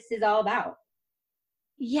what this is all about.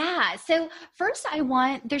 Yeah. So first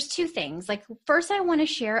there's 2 things. Like first I want to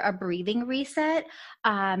share a breathing reset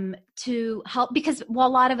to help because a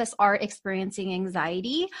lot of us are experiencing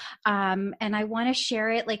anxiety. And I want to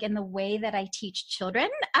share it like in the way that I teach children.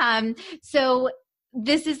 So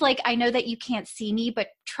this is like, I know that you can't see me, but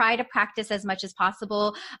try to practice as much as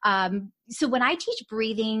possible. So when I teach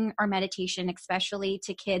breathing or meditation, especially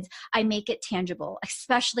to kids, I make it tangible,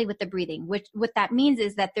 especially with the breathing, which what that means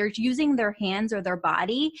is that they're using their hands or their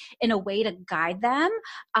body in a way to guide them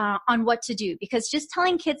on what to do. Because just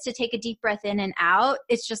telling kids to take a deep breath in and out,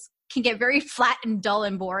 it's just can get very flat and dull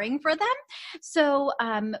and boring for them. So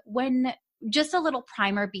when just a little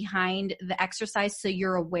primer behind the exercise so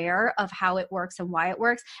you're aware of how it works and why it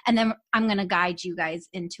works. And then I'm going to guide you guys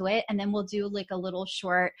into it. And then we'll do like a little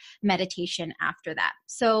short meditation after that.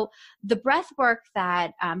 So the breath work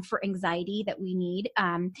that for anxiety that we need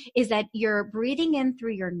is that you're breathing in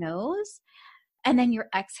through your nose. And then you're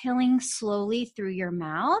exhaling slowly through your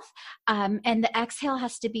mouth. And the exhale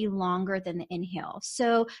has to be longer than the inhale.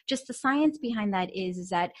 So just the science behind that is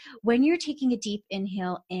that when you're taking a deep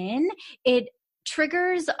inhale in, it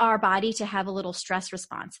triggers our body to have a little stress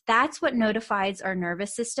response. That's what notifies our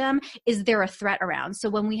nervous system. Is there a threat around? So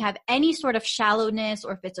when we have any sort of shallowness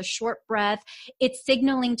or if it's a short breath, it's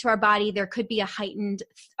signaling to our body there could be a heightened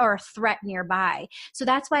or a threat nearby. So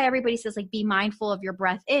that's why everybody says like be mindful of your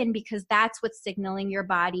breath in because that's what's signaling your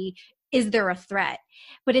body is there a threat?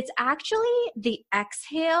 But it's actually the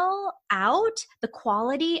exhale out, the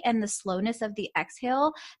quality and the slowness of the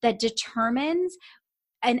exhale that determines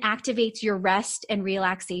and activates your rest and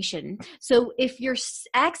relaxation. So if you're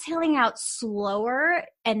exhaling out slower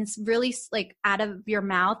and really like out of your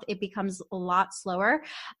mouth, it becomes a lot slower.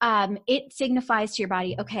 It signifies to your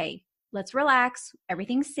body, okay, let's relax.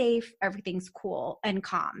 Everything's safe. Everything's cool and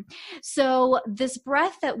calm. So this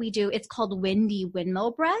breath that we do, it's called windy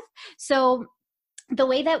windmill breath. So the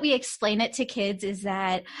way that we explain it to kids is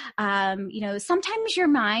that, sometimes your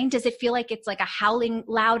mind, does it feel like it's like a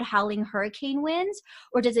loud howling hurricane winds,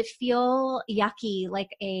 or does it feel yucky,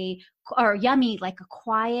 or yummy, like a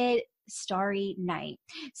quiet, starry night?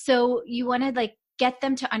 So you want to like get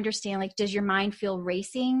them to understand, like, does your mind feel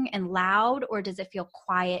racing and loud, or does it feel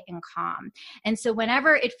quiet and calm? And so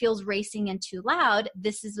whenever it feels racing and too loud,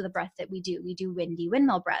 this is the breath that we do. We do windy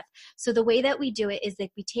windmill breath. So the way that we do it is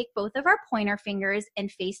that we take both of our pointer fingers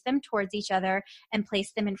and face them towards each other and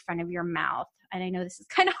place them in front of your mouth. And I know this is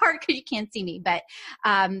kind of hard because you can't see me, but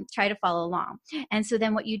try to follow along. And so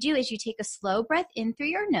then what you do is you take a slow breath in through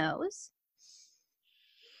your nose,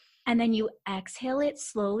 and then you exhale it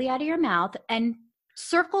slowly out of your mouth and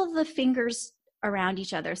circle the fingers around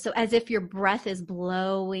each other. So as if your breath is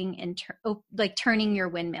blowing and like turning your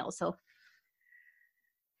windmill. So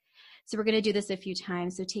we're going to do this a few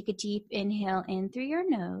times. So take a deep inhale in through your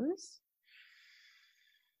nose.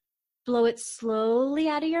 Blow it slowly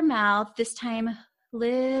out of your mouth, this time a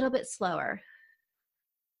little bit slower.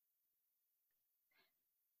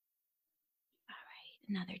 All right,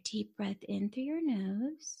 another deep breath in through your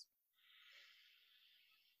nose.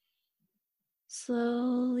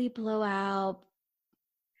 Slowly blow out,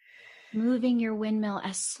 moving your windmill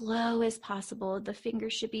as slow as possible. The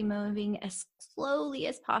fingers should be moving as slowly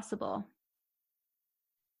as possible.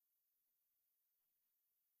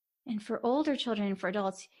 And for older children, for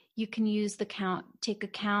adults, you can use the count, take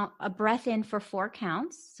a breath in for 4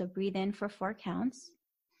 counts. So breathe in for 4 counts.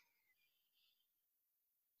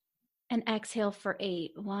 And exhale for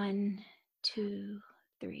 8. 1, 2,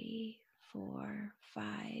 3, 4, 5,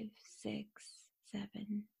 6,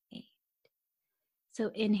 7, 8.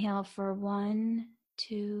 So inhale for 1,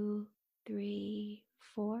 2, 3,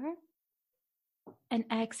 4. And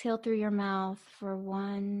exhale through your mouth for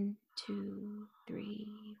 1, 2,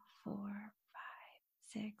 3, 4, 5,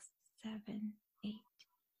 6, 7, 8.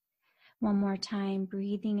 One more time,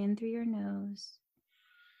 breathing in through your nose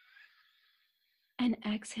and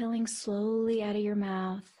exhaling slowly out of your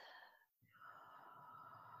mouth.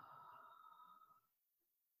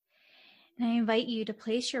 And I invite you to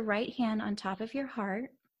place your right hand on top of your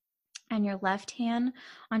heart and your left hand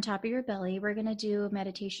on top of your belly. We're going to do a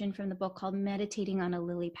meditation from the book called Meditating on a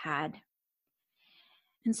Lily Pad.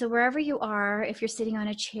 And so wherever you are, if you're sitting on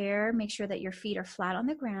a chair, make sure that your feet are flat on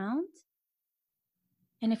the ground.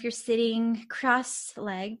 And if you're sitting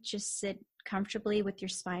cross-legged, just sit comfortably with your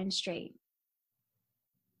spine straight.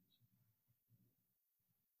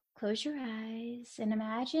 Close your eyes and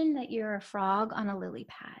imagine that you're a frog on a lily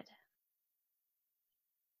pad.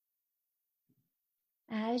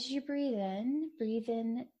 As you breathe in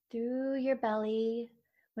through your belly.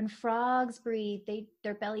 When frogs breathe,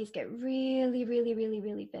 their bellies get really, really, really,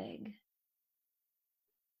 really big.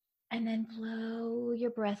 And then blow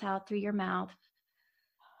your breath out through your mouth.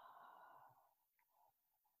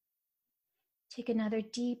 Take another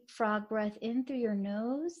deep frog breath in through your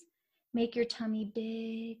nose. Make your tummy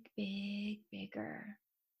big, big, bigger.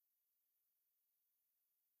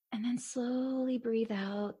 And then slowly breathe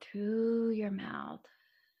out through your mouth.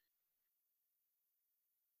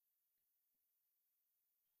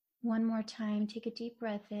 One more time, take a deep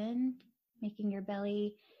breath in, making your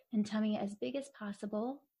belly and tummy as big as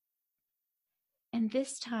possible. And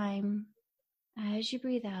this time, as you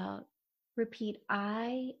breathe out, repeat,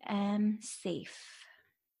 I am safe.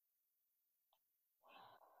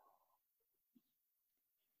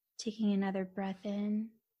 Taking another breath in.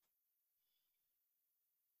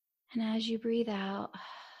 And as you breathe out,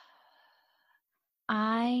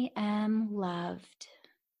 I am loved.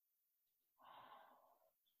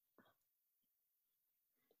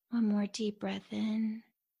 One more deep breath in.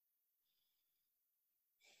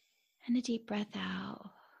 And a deep breath out.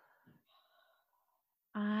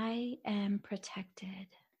 I am protected.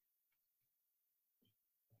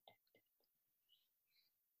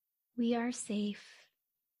 We are safe.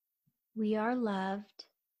 We are loved.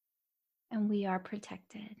 And we are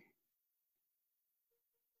protected.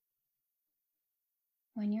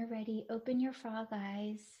 When you're ready, open your frog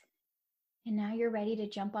eyes. And now you're ready to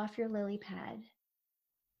jump off your lily pad.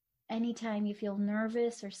 Anytime you feel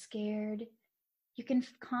nervous or scared, You can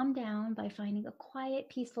calm down by finding a quiet,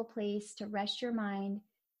 peaceful place to rest your mind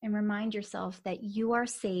and remind yourself that you are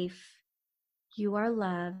safe, you are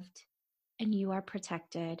loved, and you are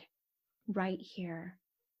protected right here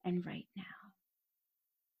and right now.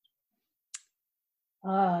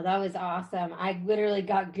 Oh, that was awesome. I literally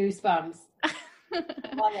got goosebumps.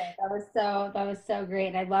 Love it. That was so great.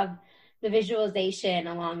 And I love the visualization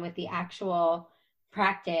along with the actual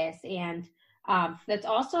practice. And that's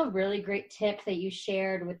also a really great tip that you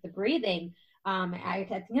shared with the breathing. I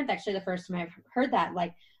think that's actually the first time I've heard that.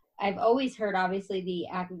 Like I've always heard, obviously the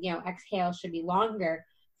exhale should be longer,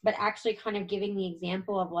 but actually kind of giving the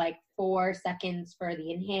example of like 4 seconds for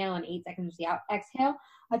the inhale and 8 seconds for the exhale.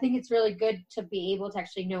 I think it's really good to be able to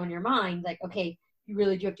actually know in your mind, like, okay, you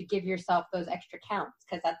really do have to give yourself those extra counts,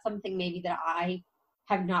 because that's something maybe that I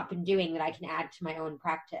have not been doing that I can add to my own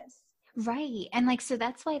practice. Right. And like, so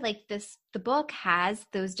that's why like the book has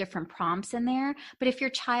those different prompts in there. But if your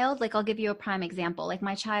child, like, I'll give you a prime example, like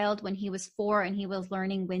my child, when he was 4 and he was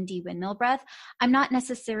learning windy windmill breath, I'm not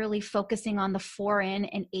necessarily focusing on the 4 in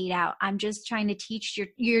and 8 out. I'm just trying to teach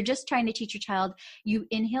you're just trying to teach your child, you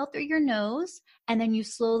inhale through your nose and then you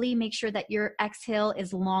slowly make sure that your exhale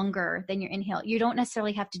is longer than your inhale. You don't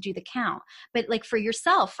necessarily have to do the count, but like for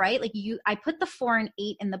yourself, right? Like I put the 4 and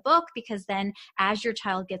 8 in the book because then as your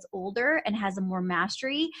child gets older and has a more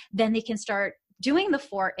mastery, then they can start doing the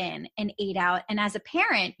 4 in and 8 out. And as a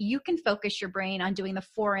parent, you can focus your brain on doing the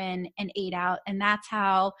 4 in and 8 out. And that's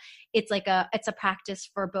how it's a practice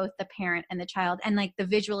for both the parent and the child. And like the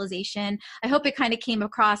visualization, I hope it kind of came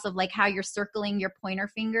across of like how you're circling your pointer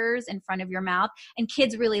fingers in front of your mouth. And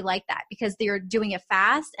kids really like that because they're doing it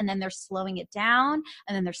fast and then they're slowing it down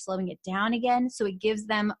and then they're slowing it down again. So it gives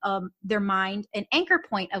them their mind an anchor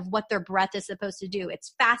point of what their breath is supposed to do.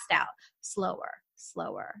 It's fast out, slower,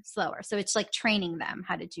 slower, slower. So it's like training them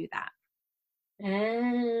how to do that.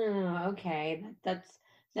 Oh, okay.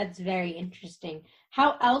 That's very interesting.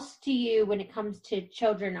 How else do you, when it comes to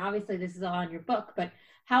children, obviously this is all in your book, but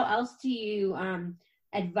how else do you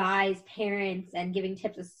advise parents and giving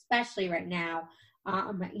tips, especially right now,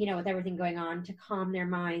 with everything going on, to calm their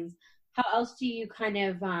minds? How else do you kind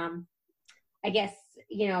of, I guess,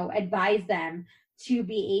 advise them to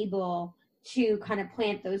be able to kind of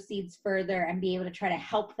plant those seeds further and be able to try to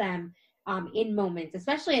help them in moments,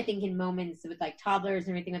 especially I think in moments with like toddlers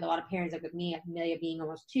and everything, with a lot of parents, like with me, Amelia being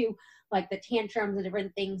almost 2, like the tantrums and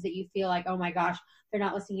different things that you feel like, oh my gosh, they're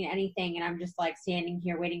not listening to anything. And I'm just like standing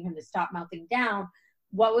here waiting for them to stop melting down.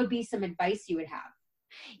 What would be some advice you would have?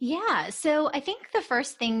 Yeah. So I think the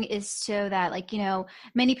first thing is so that, like,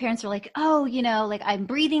 many parents are like, oh, like I'm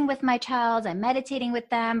breathing with my child, I'm meditating with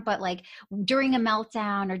them. But like during a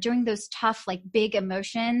meltdown or during those tough, like big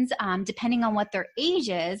emotions, depending on what their age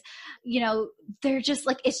is, they're just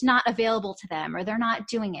like, it's not available to them or they're not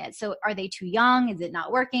doing it. So are they too young? Is it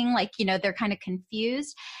not working? Like, they're kind of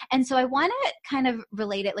confused. And so I want to kind of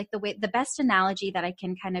relate it like the best analogy that I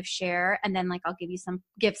can kind of share. And then like, I'll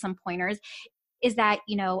give some pointers is that,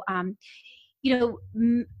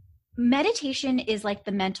 meditation is like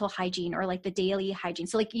the mental hygiene or like the daily hygiene.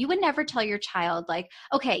 So like you would never tell your child like,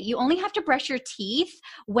 okay, you only have to brush your teeth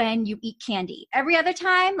when you eat candy. Every other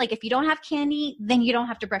time, like if you don't have candy, then you don't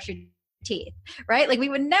have to brush your teeth, right? Like we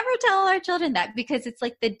would never tell our children that because it's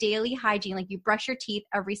like the daily hygiene, like you brush your teeth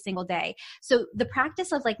every single day. So the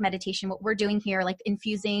practice of like meditation, what we're doing here, like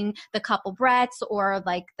infusing the couple breaths or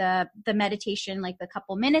like the meditation, like the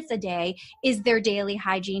couple minutes a day is their daily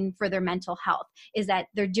hygiene for their mental health, is that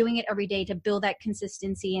they're doing it every day to build that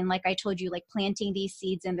consistency. And like I told you, like planting these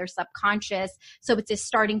seeds in their subconscious. So it's just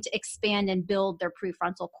starting to expand and build their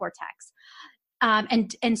prefrontal cortex.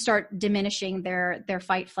 And start diminishing their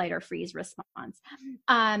fight, flight, or freeze response.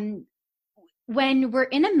 When we're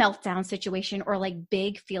in a meltdown situation or like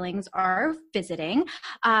big feelings are visiting,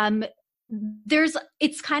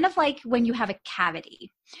 it's kind of like when you have a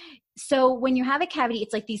cavity. So when you have a cavity,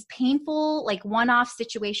 it's like these painful, like one-off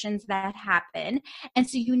situations that happen. And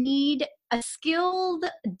so you need a skilled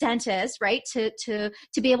dentist, right, to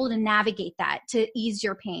be able to navigate that, to ease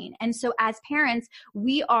your pain. And so as parents,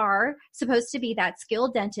 we are supposed to be that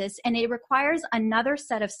skilled dentist, and it requires another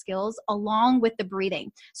set of skills along with the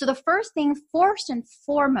breathing. So the first and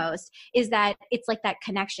foremost, is that it's like that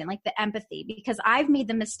connection, like the empathy, because I've made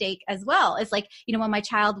the mistake as well. It's like, when my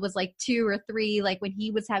child was like 2 or 3, like when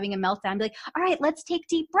he was having a meltdown, I'd be like, all right, let's take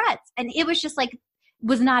deep breaths. And it was just like,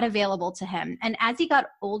 was not available to him. And as he got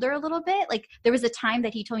older a little bit, like there was a time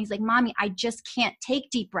that he told me, he's like, Mommy, I just can't take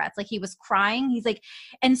deep breaths. Like he was crying. He's like,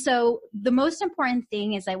 and so the most important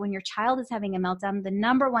thing is that when your child is having a meltdown, the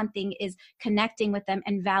number one thing is connecting with them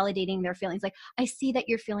and validating their feelings. Like, I see that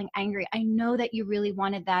you're feeling angry. I know that you really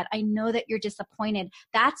wanted that. I know that you're disappointed.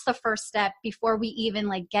 That's the first step before we even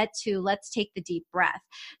like get to, let's take the deep breath.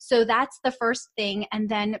 So that's the first thing. And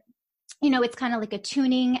then it's kind of like a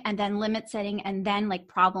tuning and then limit setting and then like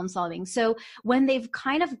problem solving. So when they've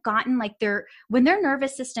kind of gotten like when their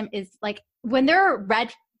nervous system is like, when they're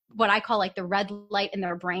what I call like the red light in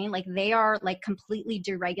their brain, like they are like completely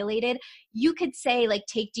deregulated. You could say like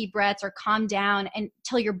take deep breaths or calm down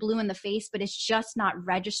until you're blue in the face, but it's just not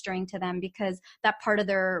registering to them because that part of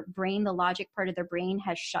their brain, the logic part of their brain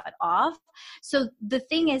has shut off. So the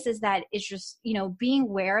thing is that it's just, being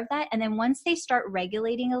aware of that. And then once they start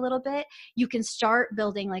regulating a little bit, you can start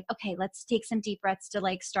building like, okay, let's take some deep breaths to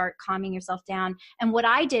like start calming yourself down. And what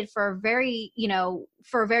I did for a very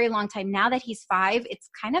long time, now that he's 5, it's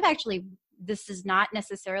kind of actually, this is not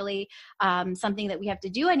necessarily something that we have to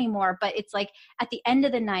do anymore, but it's like at the end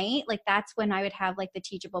of the night, like that's when I would have like the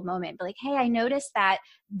teachable moment, but like, hey, I noticed that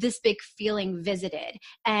this big feeling visited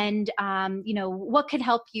and, what could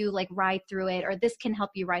help you like ride through it, or this can help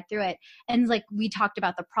you ride through it. And like, we talked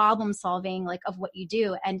about the problem solving, like of what you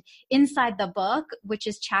do. And inside the book, which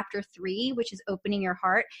is chapter 3, which is opening your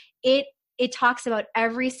heart, it talks about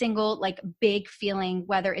every single like big feeling,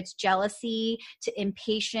 whether it's jealousy to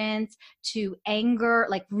impatience to anger,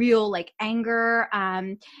 like real like anger,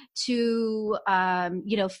 to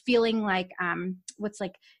feeling like what's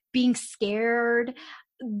like being scared.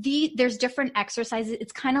 There's different exercises.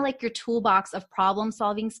 It's kind of like your toolbox of problem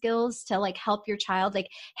solving skills to like help your child. Like,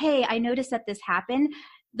 hey, I noticed that this happened.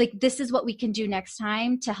 Like, this is what we can do next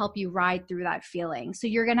time to help you ride through that feeling. So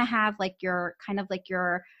you're going to have like your kind of like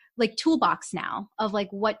your like toolbox now of like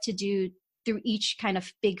what to do through each kind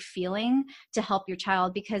of big feeling to help your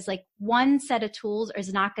child, because like one set of tools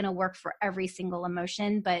is not going to work for every single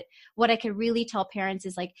emotion. But what I could really tell parents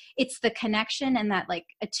is like, it's the connection and that like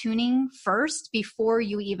attuning first before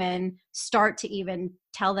you even start to even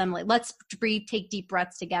tell them like, let's breathe, take deep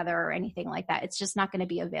breaths together or anything like that. It's just not going to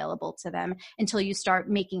be available to them until you start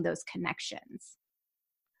making those connections.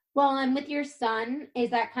 Well, and with your son, is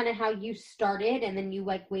that kind of how you started and then you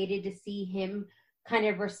like waited to see him kind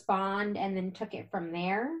of respond and then took it from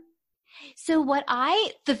there? So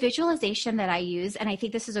the visualization that I use, and I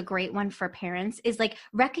think this is a great one for parents, is like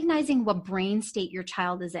recognizing what brain state your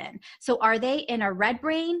child is in. So are they in a red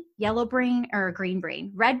brain, yellow brain, or a green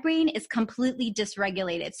brain? Red brain is completely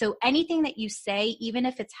dysregulated. So anything that you say, even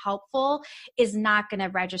if it's helpful, is not going to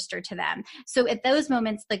register to them. So at those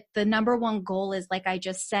moments, like the number one goal is, like I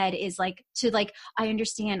just said, is like to like, I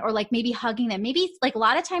understand, or like maybe hugging them. Maybe like a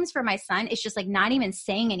lot of times for my son, it's just like not even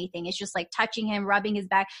saying anything. It's just like touching him, rubbing his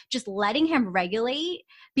back, just letting him regulate,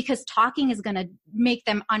 because talking is going to make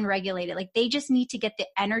them unregulated. Like they just need to get the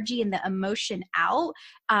energy and the emotion out,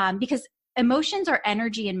 because emotions are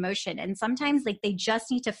energy in motion. And sometimes like they just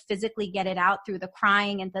need to physically get it out through the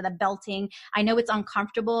crying and the belting. I know it's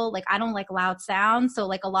uncomfortable. Like I don't like loud sounds. So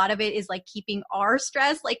like a lot of it is like keeping our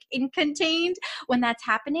stress like in contained when that's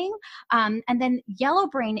happening. And then yellow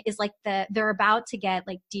brain is like they're about to get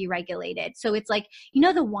like deregulated. So it's like,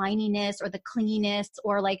 the whininess or the clinginess,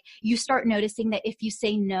 or like you start noticing that if you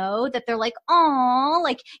say no, that they're like, oh,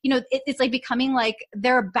 like, it's like becoming like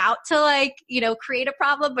they're about to like, create a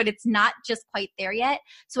problem, but it's not just quite there yet.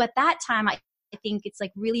 So at that time, I think it's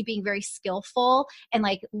like really being very skillful and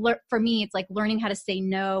like for me, it's like learning how to say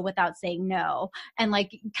no without saying no, and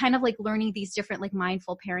like kind of like learning these different like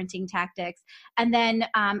mindful parenting tactics. And then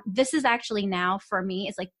this is actually now for me,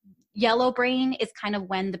 it's like yellow brain is kind of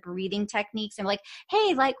when the breathing techniques and like,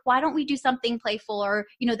 hey, like, why don't we do something playful? Or,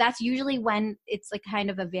 that's usually when it's like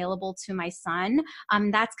kind of available to my son.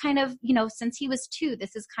 That's kind of, since he was 2,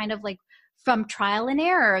 this is kind of like from trial and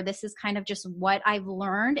error. This is kind of just what I've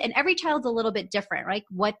learned. And every child's a little bit different, right?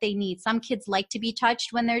 What they need. Some kids like to be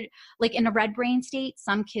touched when they're like in a red brain state.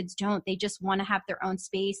 Some kids don't. They just want to have their own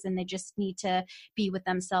space and they just need to be with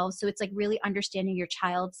themselves. So it's like really understanding your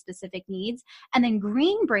child's specific needs. And then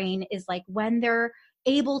green brain is like when they're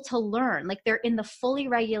able to learn, like they're in the fully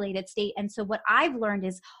regulated state. And so what I've learned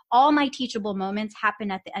is all my teachable moments happen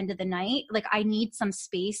at the end of the night. Like I need some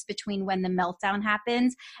space between when the meltdown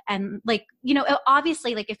happens. And like,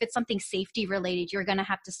 obviously like if it's something safety related, you're going to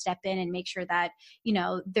have to step in and make sure that,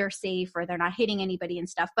 they're safe or they're not hitting anybody and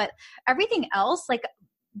stuff. But everything else, like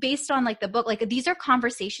based on like the book, like these are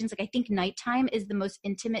conversations. Like I think nighttime is the most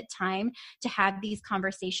intimate time to have these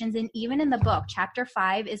conversations. And even in the book, chapter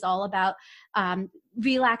 5 is all about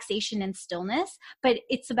relaxation and stillness, but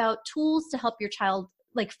it's about tools to help your child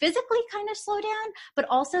like physically kind of slow down, but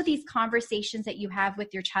also these conversations that you have with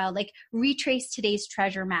your child, like retrace today's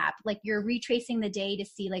treasure map. Like you're retracing the day to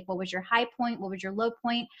see like what was your high point, what was your low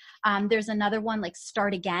point. There's another one like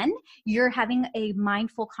start again. You're having a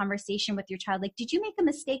mindful conversation with your child. Like, did you make a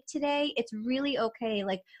mistake today? It's really okay.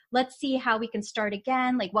 Like, let's see how we can start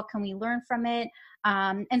again. Like, what can we learn from it?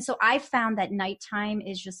 And so I found that nighttime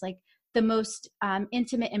is just like the most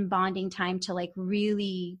intimate and bonding time to like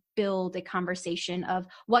really build a conversation of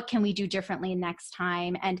what can we do differently next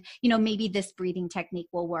time, and maybe this breathing technique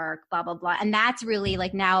will work, blah blah blah. And that's really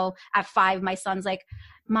like, now at 5 my son's like,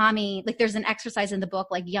 mommy, like there's an exercise in the book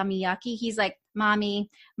like yummy yucky, he's like, mommy,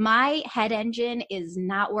 my head engine is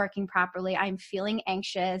not working properly, I'm feeling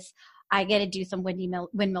anxious, I get to do some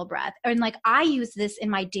windmill breath. And like, I use this in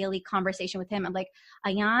my daily conversation with him. I'm like,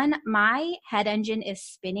 Ayan, my head engine is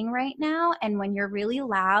spinning right now. And when you're really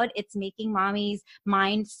loud, it's making mommy's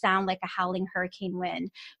mind sound like a howling hurricane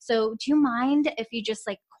wind. So do you mind if you just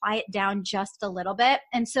like quiet down just a little bit?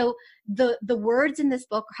 And so the words in this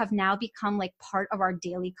book have now become like part of our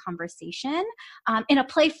daily conversation, in a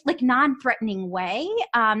play, like non-threatening way.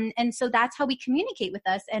 And so that's how we communicate with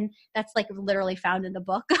us. And that's like literally found in the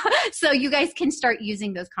book. So you guys can start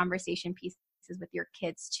using those conversation pieces with your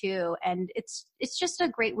kids too. And it's just a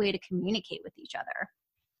great way to communicate with each other.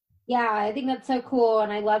 Yeah, I think that's so cool.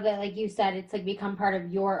 And I love that, like you said, it's like become part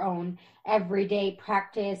of your own everyday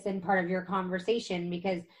practice and part of your conversation,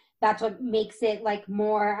 because that's what makes it like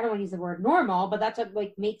more, I don't want to use the word normal, but that's what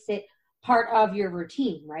like makes it part of your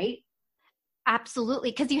routine, right?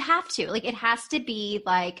 Absolutely. Because you have to, like, it has to be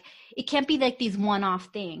like, it can't be like these one-off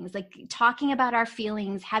things, like talking about our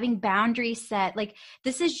feelings, having boundaries set. Like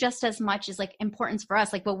this is just as much as like importance for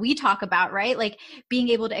us, like what we talk about, right? Like being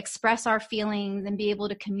able to express our feelings and be able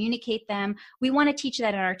to communicate them. We want to teach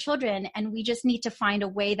that in our children, and we just need to find a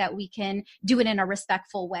way that we can do it in a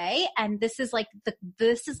respectful way. And this is like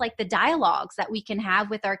the dialogues that we can have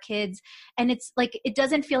with our kids. And it's like, it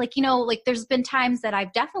doesn't feel like, like there's been times that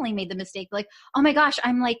I've definitely made the mistake, like, oh my gosh,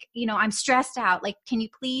 I'm like, I'm stressed out. Like, can you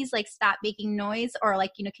please like stop making noise? Or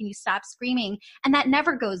like, can you stop screaming? And that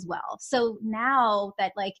never goes well. So now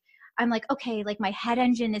that like, I'm like, okay, like my head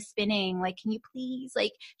engine is spinning. Like, can you please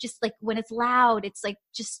like, just like when it's loud, it's like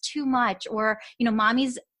just too much. Or,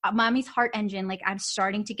 mommy's heart engine, like I'm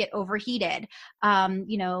starting to get overheated.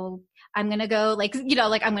 I'm going to go like,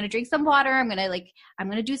 like I'm going to drink some water. I'm going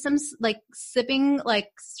to do some like sipping, like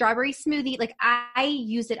strawberry smoothie. Like I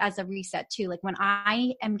use it as a reset too. Like when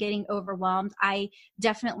I am getting overwhelmed, I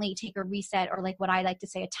definitely take a reset, or like what I like to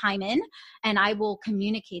say, a time in, and I will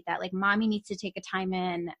communicate that like mommy needs to take a time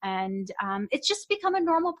in. And it's just become a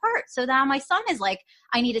normal part. So now my son is like,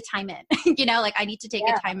 I need a time in, like I need to take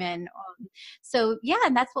a time in. So yeah,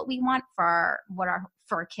 and that's what we want for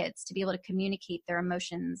our kids, to be able to communicate their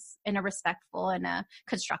emotions in a respectful and a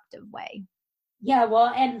constructive way. Yeah,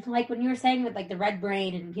 well, and like when you were saying with like the red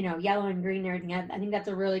brain and yellow and green and everything, I think that's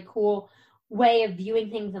a really cool way of viewing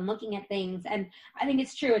things and looking at things. And I think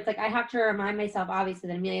it's true. It's like I have to remind myself, obviously,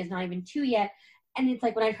 that Amelia's not even 2 yet. And it's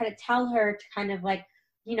like when I try to tell her to kind of like,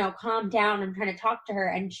 calm down, I'm trying to talk to her,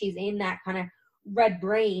 and she's in that kind of red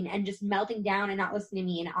brain and just melting down and not listening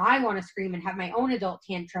to me, and I want to scream and have my own adult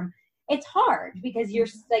tantrum. It's hard because you're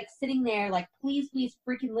like sitting there like, please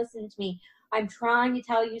freaking listen to me. I'm trying to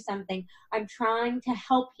tell you something. I'm trying to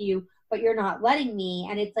help you, but you're not letting me.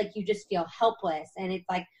 And it's like you just feel helpless. And it's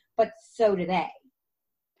like, but so do they.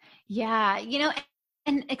 Yeah.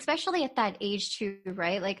 And especially at that age too,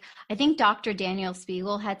 right? Like I think Dr. Daniel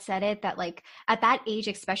Spiegel had said it, that like at that age,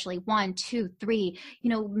 especially 1, 2, 3,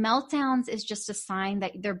 meltdowns is just a sign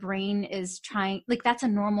that their brain is trying, like that's a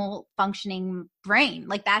normal functioning brain.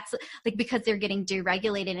 Like that's like, because they're getting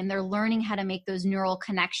deregulated and they're learning how to make those neural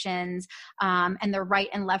connections, and their right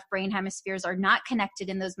and left brain hemispheres are not connected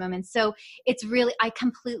in those moments. So it's really, I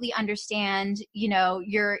completely understand,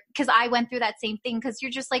 because I went through that same thing, because you're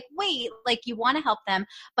just like, wait, like you want to help them.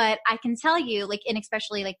 But I can tell you, like, and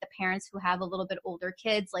especially like the parents who have a little bit older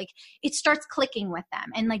kids, like it starts clicking with them.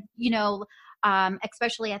 And like,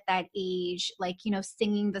 especially at that age, like,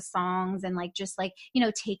 singing the songs and like, just like,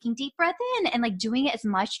 taking deep breath in and like doing it as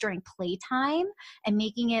much during playtime and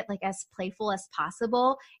making it like as playful as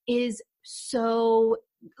possible is so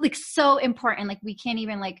important. Like we can't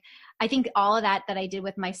even like, I think all of that I did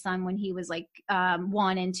with my son when he was like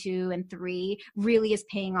 1 and 2 and 3 really is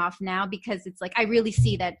paying off now, because it's like I really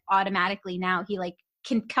see that automatically now he like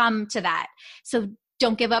can come to that. So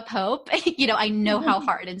don't give up hope. I know how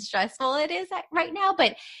hard and stressful it is right now,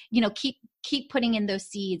 but keep keep putting in those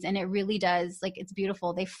seeds, and it really does, like, it's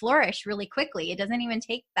beautiful. They flourish really quickly. It doesn't even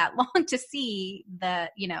take that long to see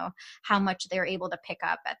how much they're able to pick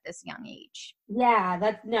up at this young age. Yeah,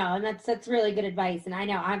 that's really good advice. And I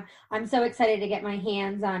know I'm so excited to get my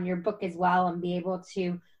hands on your book as well and be able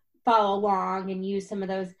to follow along and use some of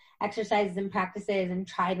those exercises and practices and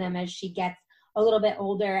try them as she gets a little bit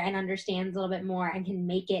older and understands a little bit more and can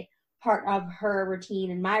make it part of her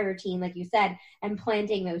routine and my routine, like you said, and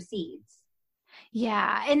planting those seeds.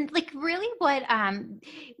 Yeah. And like really what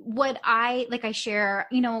I share,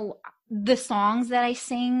 the songs that I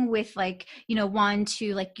sing with one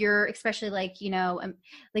to like your, especially like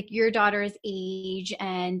your daughter's age.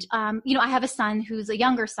 And, I have a son who's a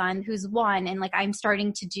younger son who's 1, and like, I'm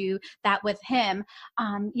starting to do that with him.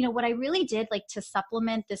 What I really did like to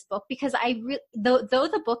supplement this book, because though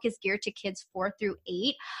the book is geared to kids 4 through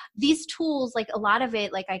 8, these tools, like a lot of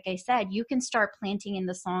it, like I said, you can start planting in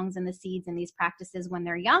the songs and the seeds and these practices when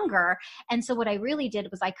they're younger. And so what I really did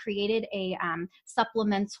was I created a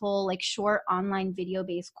supplemental, like short online video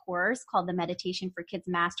based course called the Meditation for Kids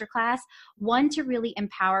Masterclass. One, to really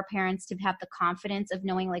empower parents to have the confidence of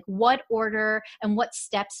knowing like what order and what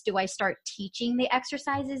steps do I start teaching the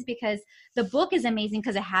exercises, because the book is amazing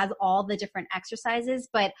because it has all the different exercises.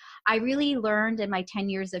 But I really learned in my 10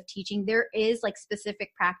 years of teaching, there is like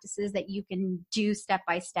specific practices that you can do step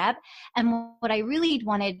by step. And what I really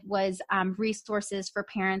wanted was resources for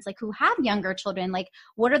parents like who have younger children. Like,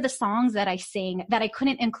 what are the songs that I sing that I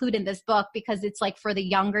couldn't include in this book because it's like for the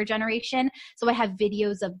younger generation? So I have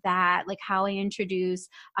videos of that, like how I introduce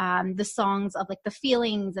the songs of like the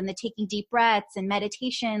feelings and the taking deep breaths and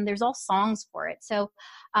meditation. There's all songs for it. So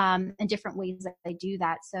and different ways that I do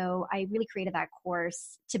that. So I really created that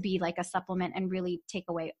course to be like a supplement and really take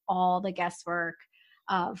away all the guesswork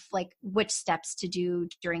of like which steps to do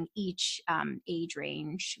during each age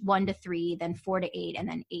range, 1 to 3, then 4 to 8, and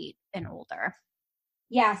then 8 and older.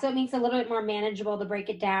 Yeah, so it makes it a little bit more manageable to break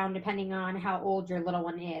it down depending on how old your little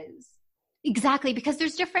one is. Exactly, because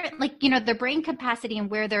there's different, like, their brain capacity and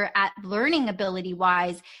where they're at learning ability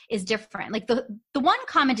wise is different. Like the one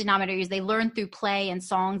common denominator is they learn through play and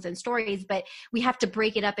songs and stories, but we have to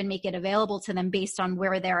break it up and make it available to them based on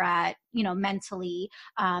where they're at, mentally.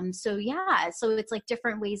 So it's like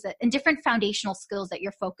different ways and different foundational skills that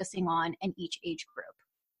you're focusing on in each age group.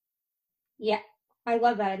 Yeah, I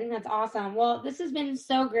love that. I think that's awesome. Well, this has been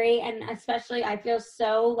so great. And especially I feel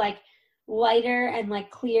so like lighter and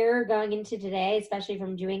like clear going into today, especially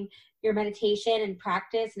from doing your meditation and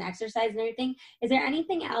practice and exercise and everything. Is there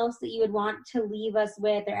anything else that you would want to leave us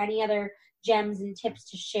with, or any other gems and tips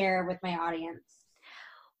to share with my audience?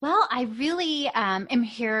 Well, I really am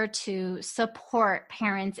here to support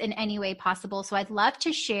parents in any way possible. So I'd love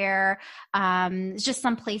to share just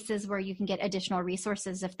some places where you can get additional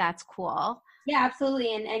resources if that's cool. Yeah,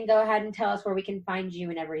 absolutely. And go ahead and tell us where we can find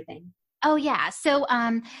you and everything. Oh yeah. So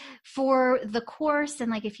for the course,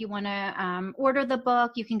 and like if you want to order the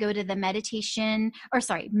book, you can go to the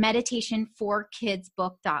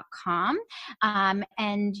meditationforkidsbook.com,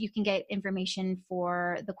 and you can get information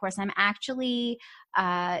for the course. I'm actually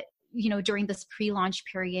during this pre-launch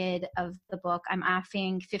period of the book, I'm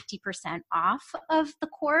offering 50% off of the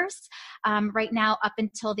course right now up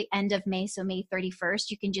until the end of May. So May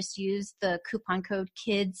 31st, you can just use the coupon code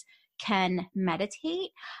Kids Can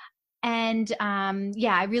Meditate. And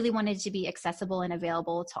I really wanted to be accessible and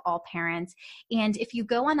available to all parents. And if you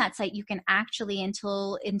go on that site, you can actually,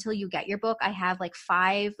 until you get your book, I have like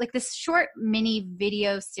 5, like this short mini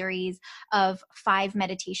video series of 5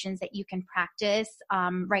 meditations that you can practice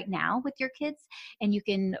right now with your kids, and you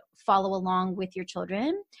can follow along with your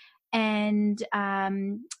children. And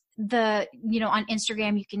on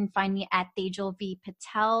Instagram, you can find me at Tejal V.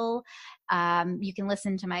 Patel. You can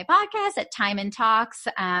listen to my podcast at Time and Talks.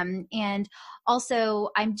 And also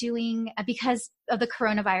I'm doing, because of the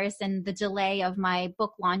coronavirus and the delay of my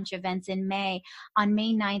book launch events in May, on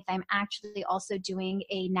May 9th, I'm actually also doing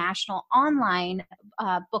a national online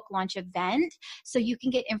book launch event. So you can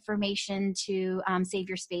get information to save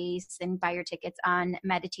your space and buy your tickets on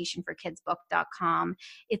meditationforkidsbook.com.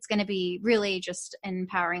 It's going to be really just an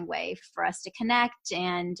empowering way for us to connect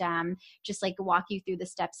and just like walk you through the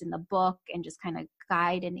steps in the book and just kind of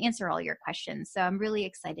guide and answer all your questions. So I'm really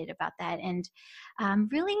excited about that, and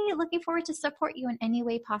really looking forward to support you in any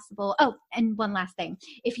way possible. Oh, and one last thing.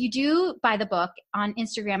 If you do buy the book on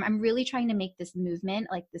Instagram, I'm really trying to make this movement,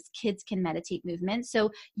 like this kids can meditate movement.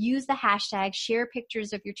 So use the hashtag, share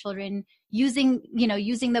pictures of your children using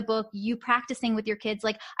the book, you practicing with your kids.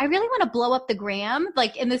 Like, I really want to blow up the gram,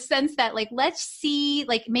 like in the sense that like, let's see,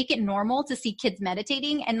 like make it normal to see kids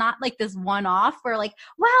meditating and not like this one off where like,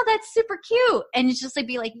 wow, that's super cute. And it's just like,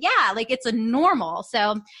 be like, yeah, like it's a normal.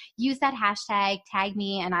 So use that hashtag, tag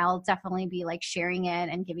me, and I'll definitely be like sharing it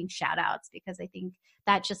and giving shout outs, because I think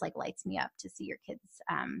that just like lights me up to see your kids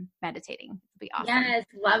meditating. It'd be awesome. Yes,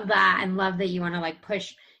 love that. And love that you want to like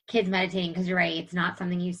push kids meditating, because you're right, it's not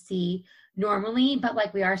something you see normally, but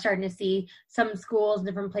like we are starting to see some schools,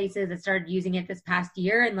 different places that started using it this past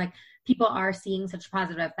year, and like people are seeing such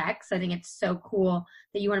positive effects. I think it's so cool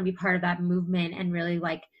that you want to be part of that movement and really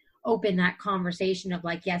like open that conversation of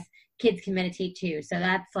like, yes, kids can meditate too. So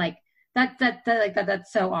that's like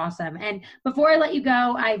that's so awesome. And before I let you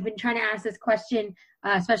go, I've been trying to ask this question,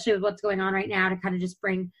 especially with what's going on right now, to kind of just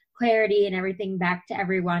bring clarity and everything back to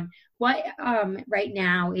everyone. What right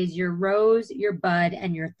now is your rose, your bud,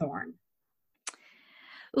 and your thorn?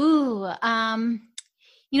 Ooh,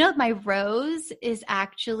 my rose is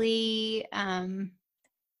actually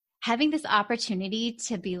having this opportunity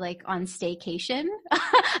to be like on staycation.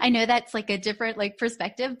 I know that's like a different like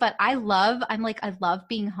perspective, but I love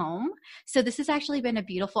being home. So this has actually been a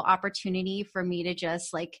beautiful opportunity for me to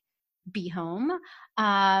just like be home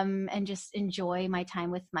and just enjoy my time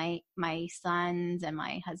with my sons and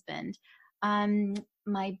my husband.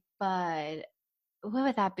 My bud, what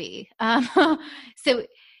would that be? Well,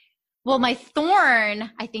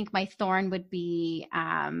 I think my thorn would be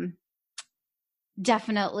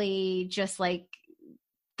definitely just like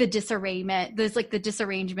the disarrangement. There's like the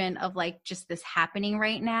disarrangement of like just this happening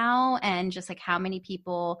right now, and just like how many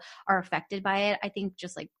people are affected by it. I think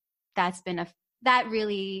just like that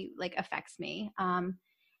really like affects me.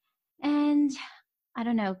 And I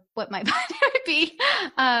don't know what my bud would be.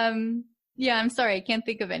 Yeah, I'm sorry, I can't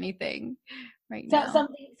think of anything right now.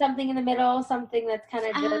 Something in the middle, something that's kind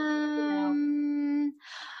of just,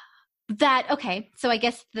 okay. So I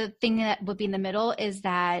guess the thing that would be in the middle is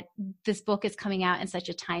that this book is coming out in such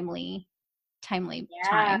a timely time.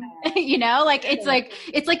 It's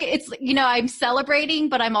I'm celebrating,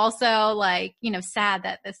 but I'm also like, sad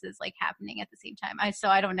that this is like happening at the same time. I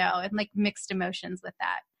don't know. And like mixed emotions with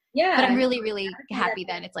that. Yeah. But I'm really, really happy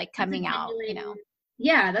that it's like coming out,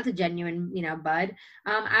 Yeah, that's a genuine, bud.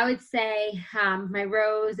 I would say my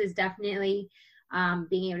rose is definitely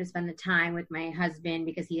being able to spend the time with my husband,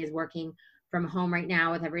 because he is working from home right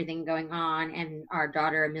now with everything going on, and our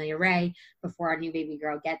daughter Amelia Ray before our new baby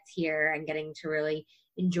girl gets here, and getting to really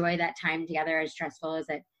enjoy that time together, as stressful as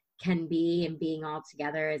it can be, and being all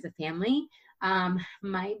together as a family.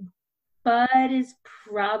 My bud is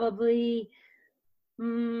probably,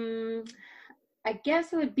 I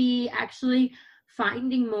guess it would be actually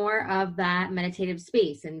finding more of that meditative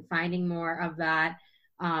space and finding more of that,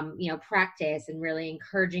 practice, and really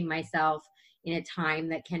encouraging myself in a time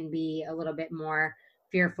that can be a little bit more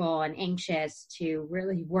fearful and anxious to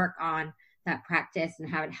really work on that practice and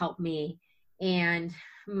have it help me. And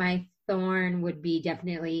my thorn would be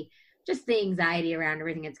definitely just the anxiety around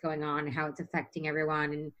everything that's going on and how it's affecting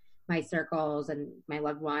everyone in my circles and my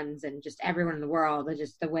loved ones and just everyone in the world, and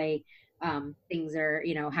just the way things are,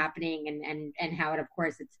 happening, and how it, of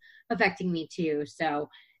course, it's affecting me too. So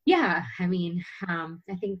yeah, I mean,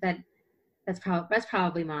 I think that's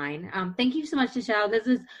probably mine. Thank you so much, Michelle. This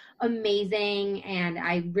is amazing, and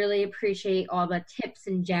I really appreciate all the tips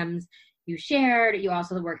and gems you shared. You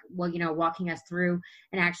also walking us through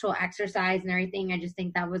an actual exercise and everything. I just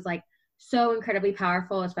think that was like so incredibly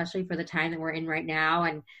powerful, especially for the time that we're in right now.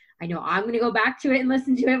 And I know I'm going to go back to it and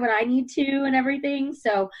listen to it when I need to and everything.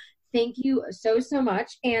 So thank you so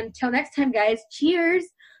much. And till next time, guys, cheers.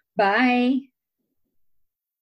 Bye.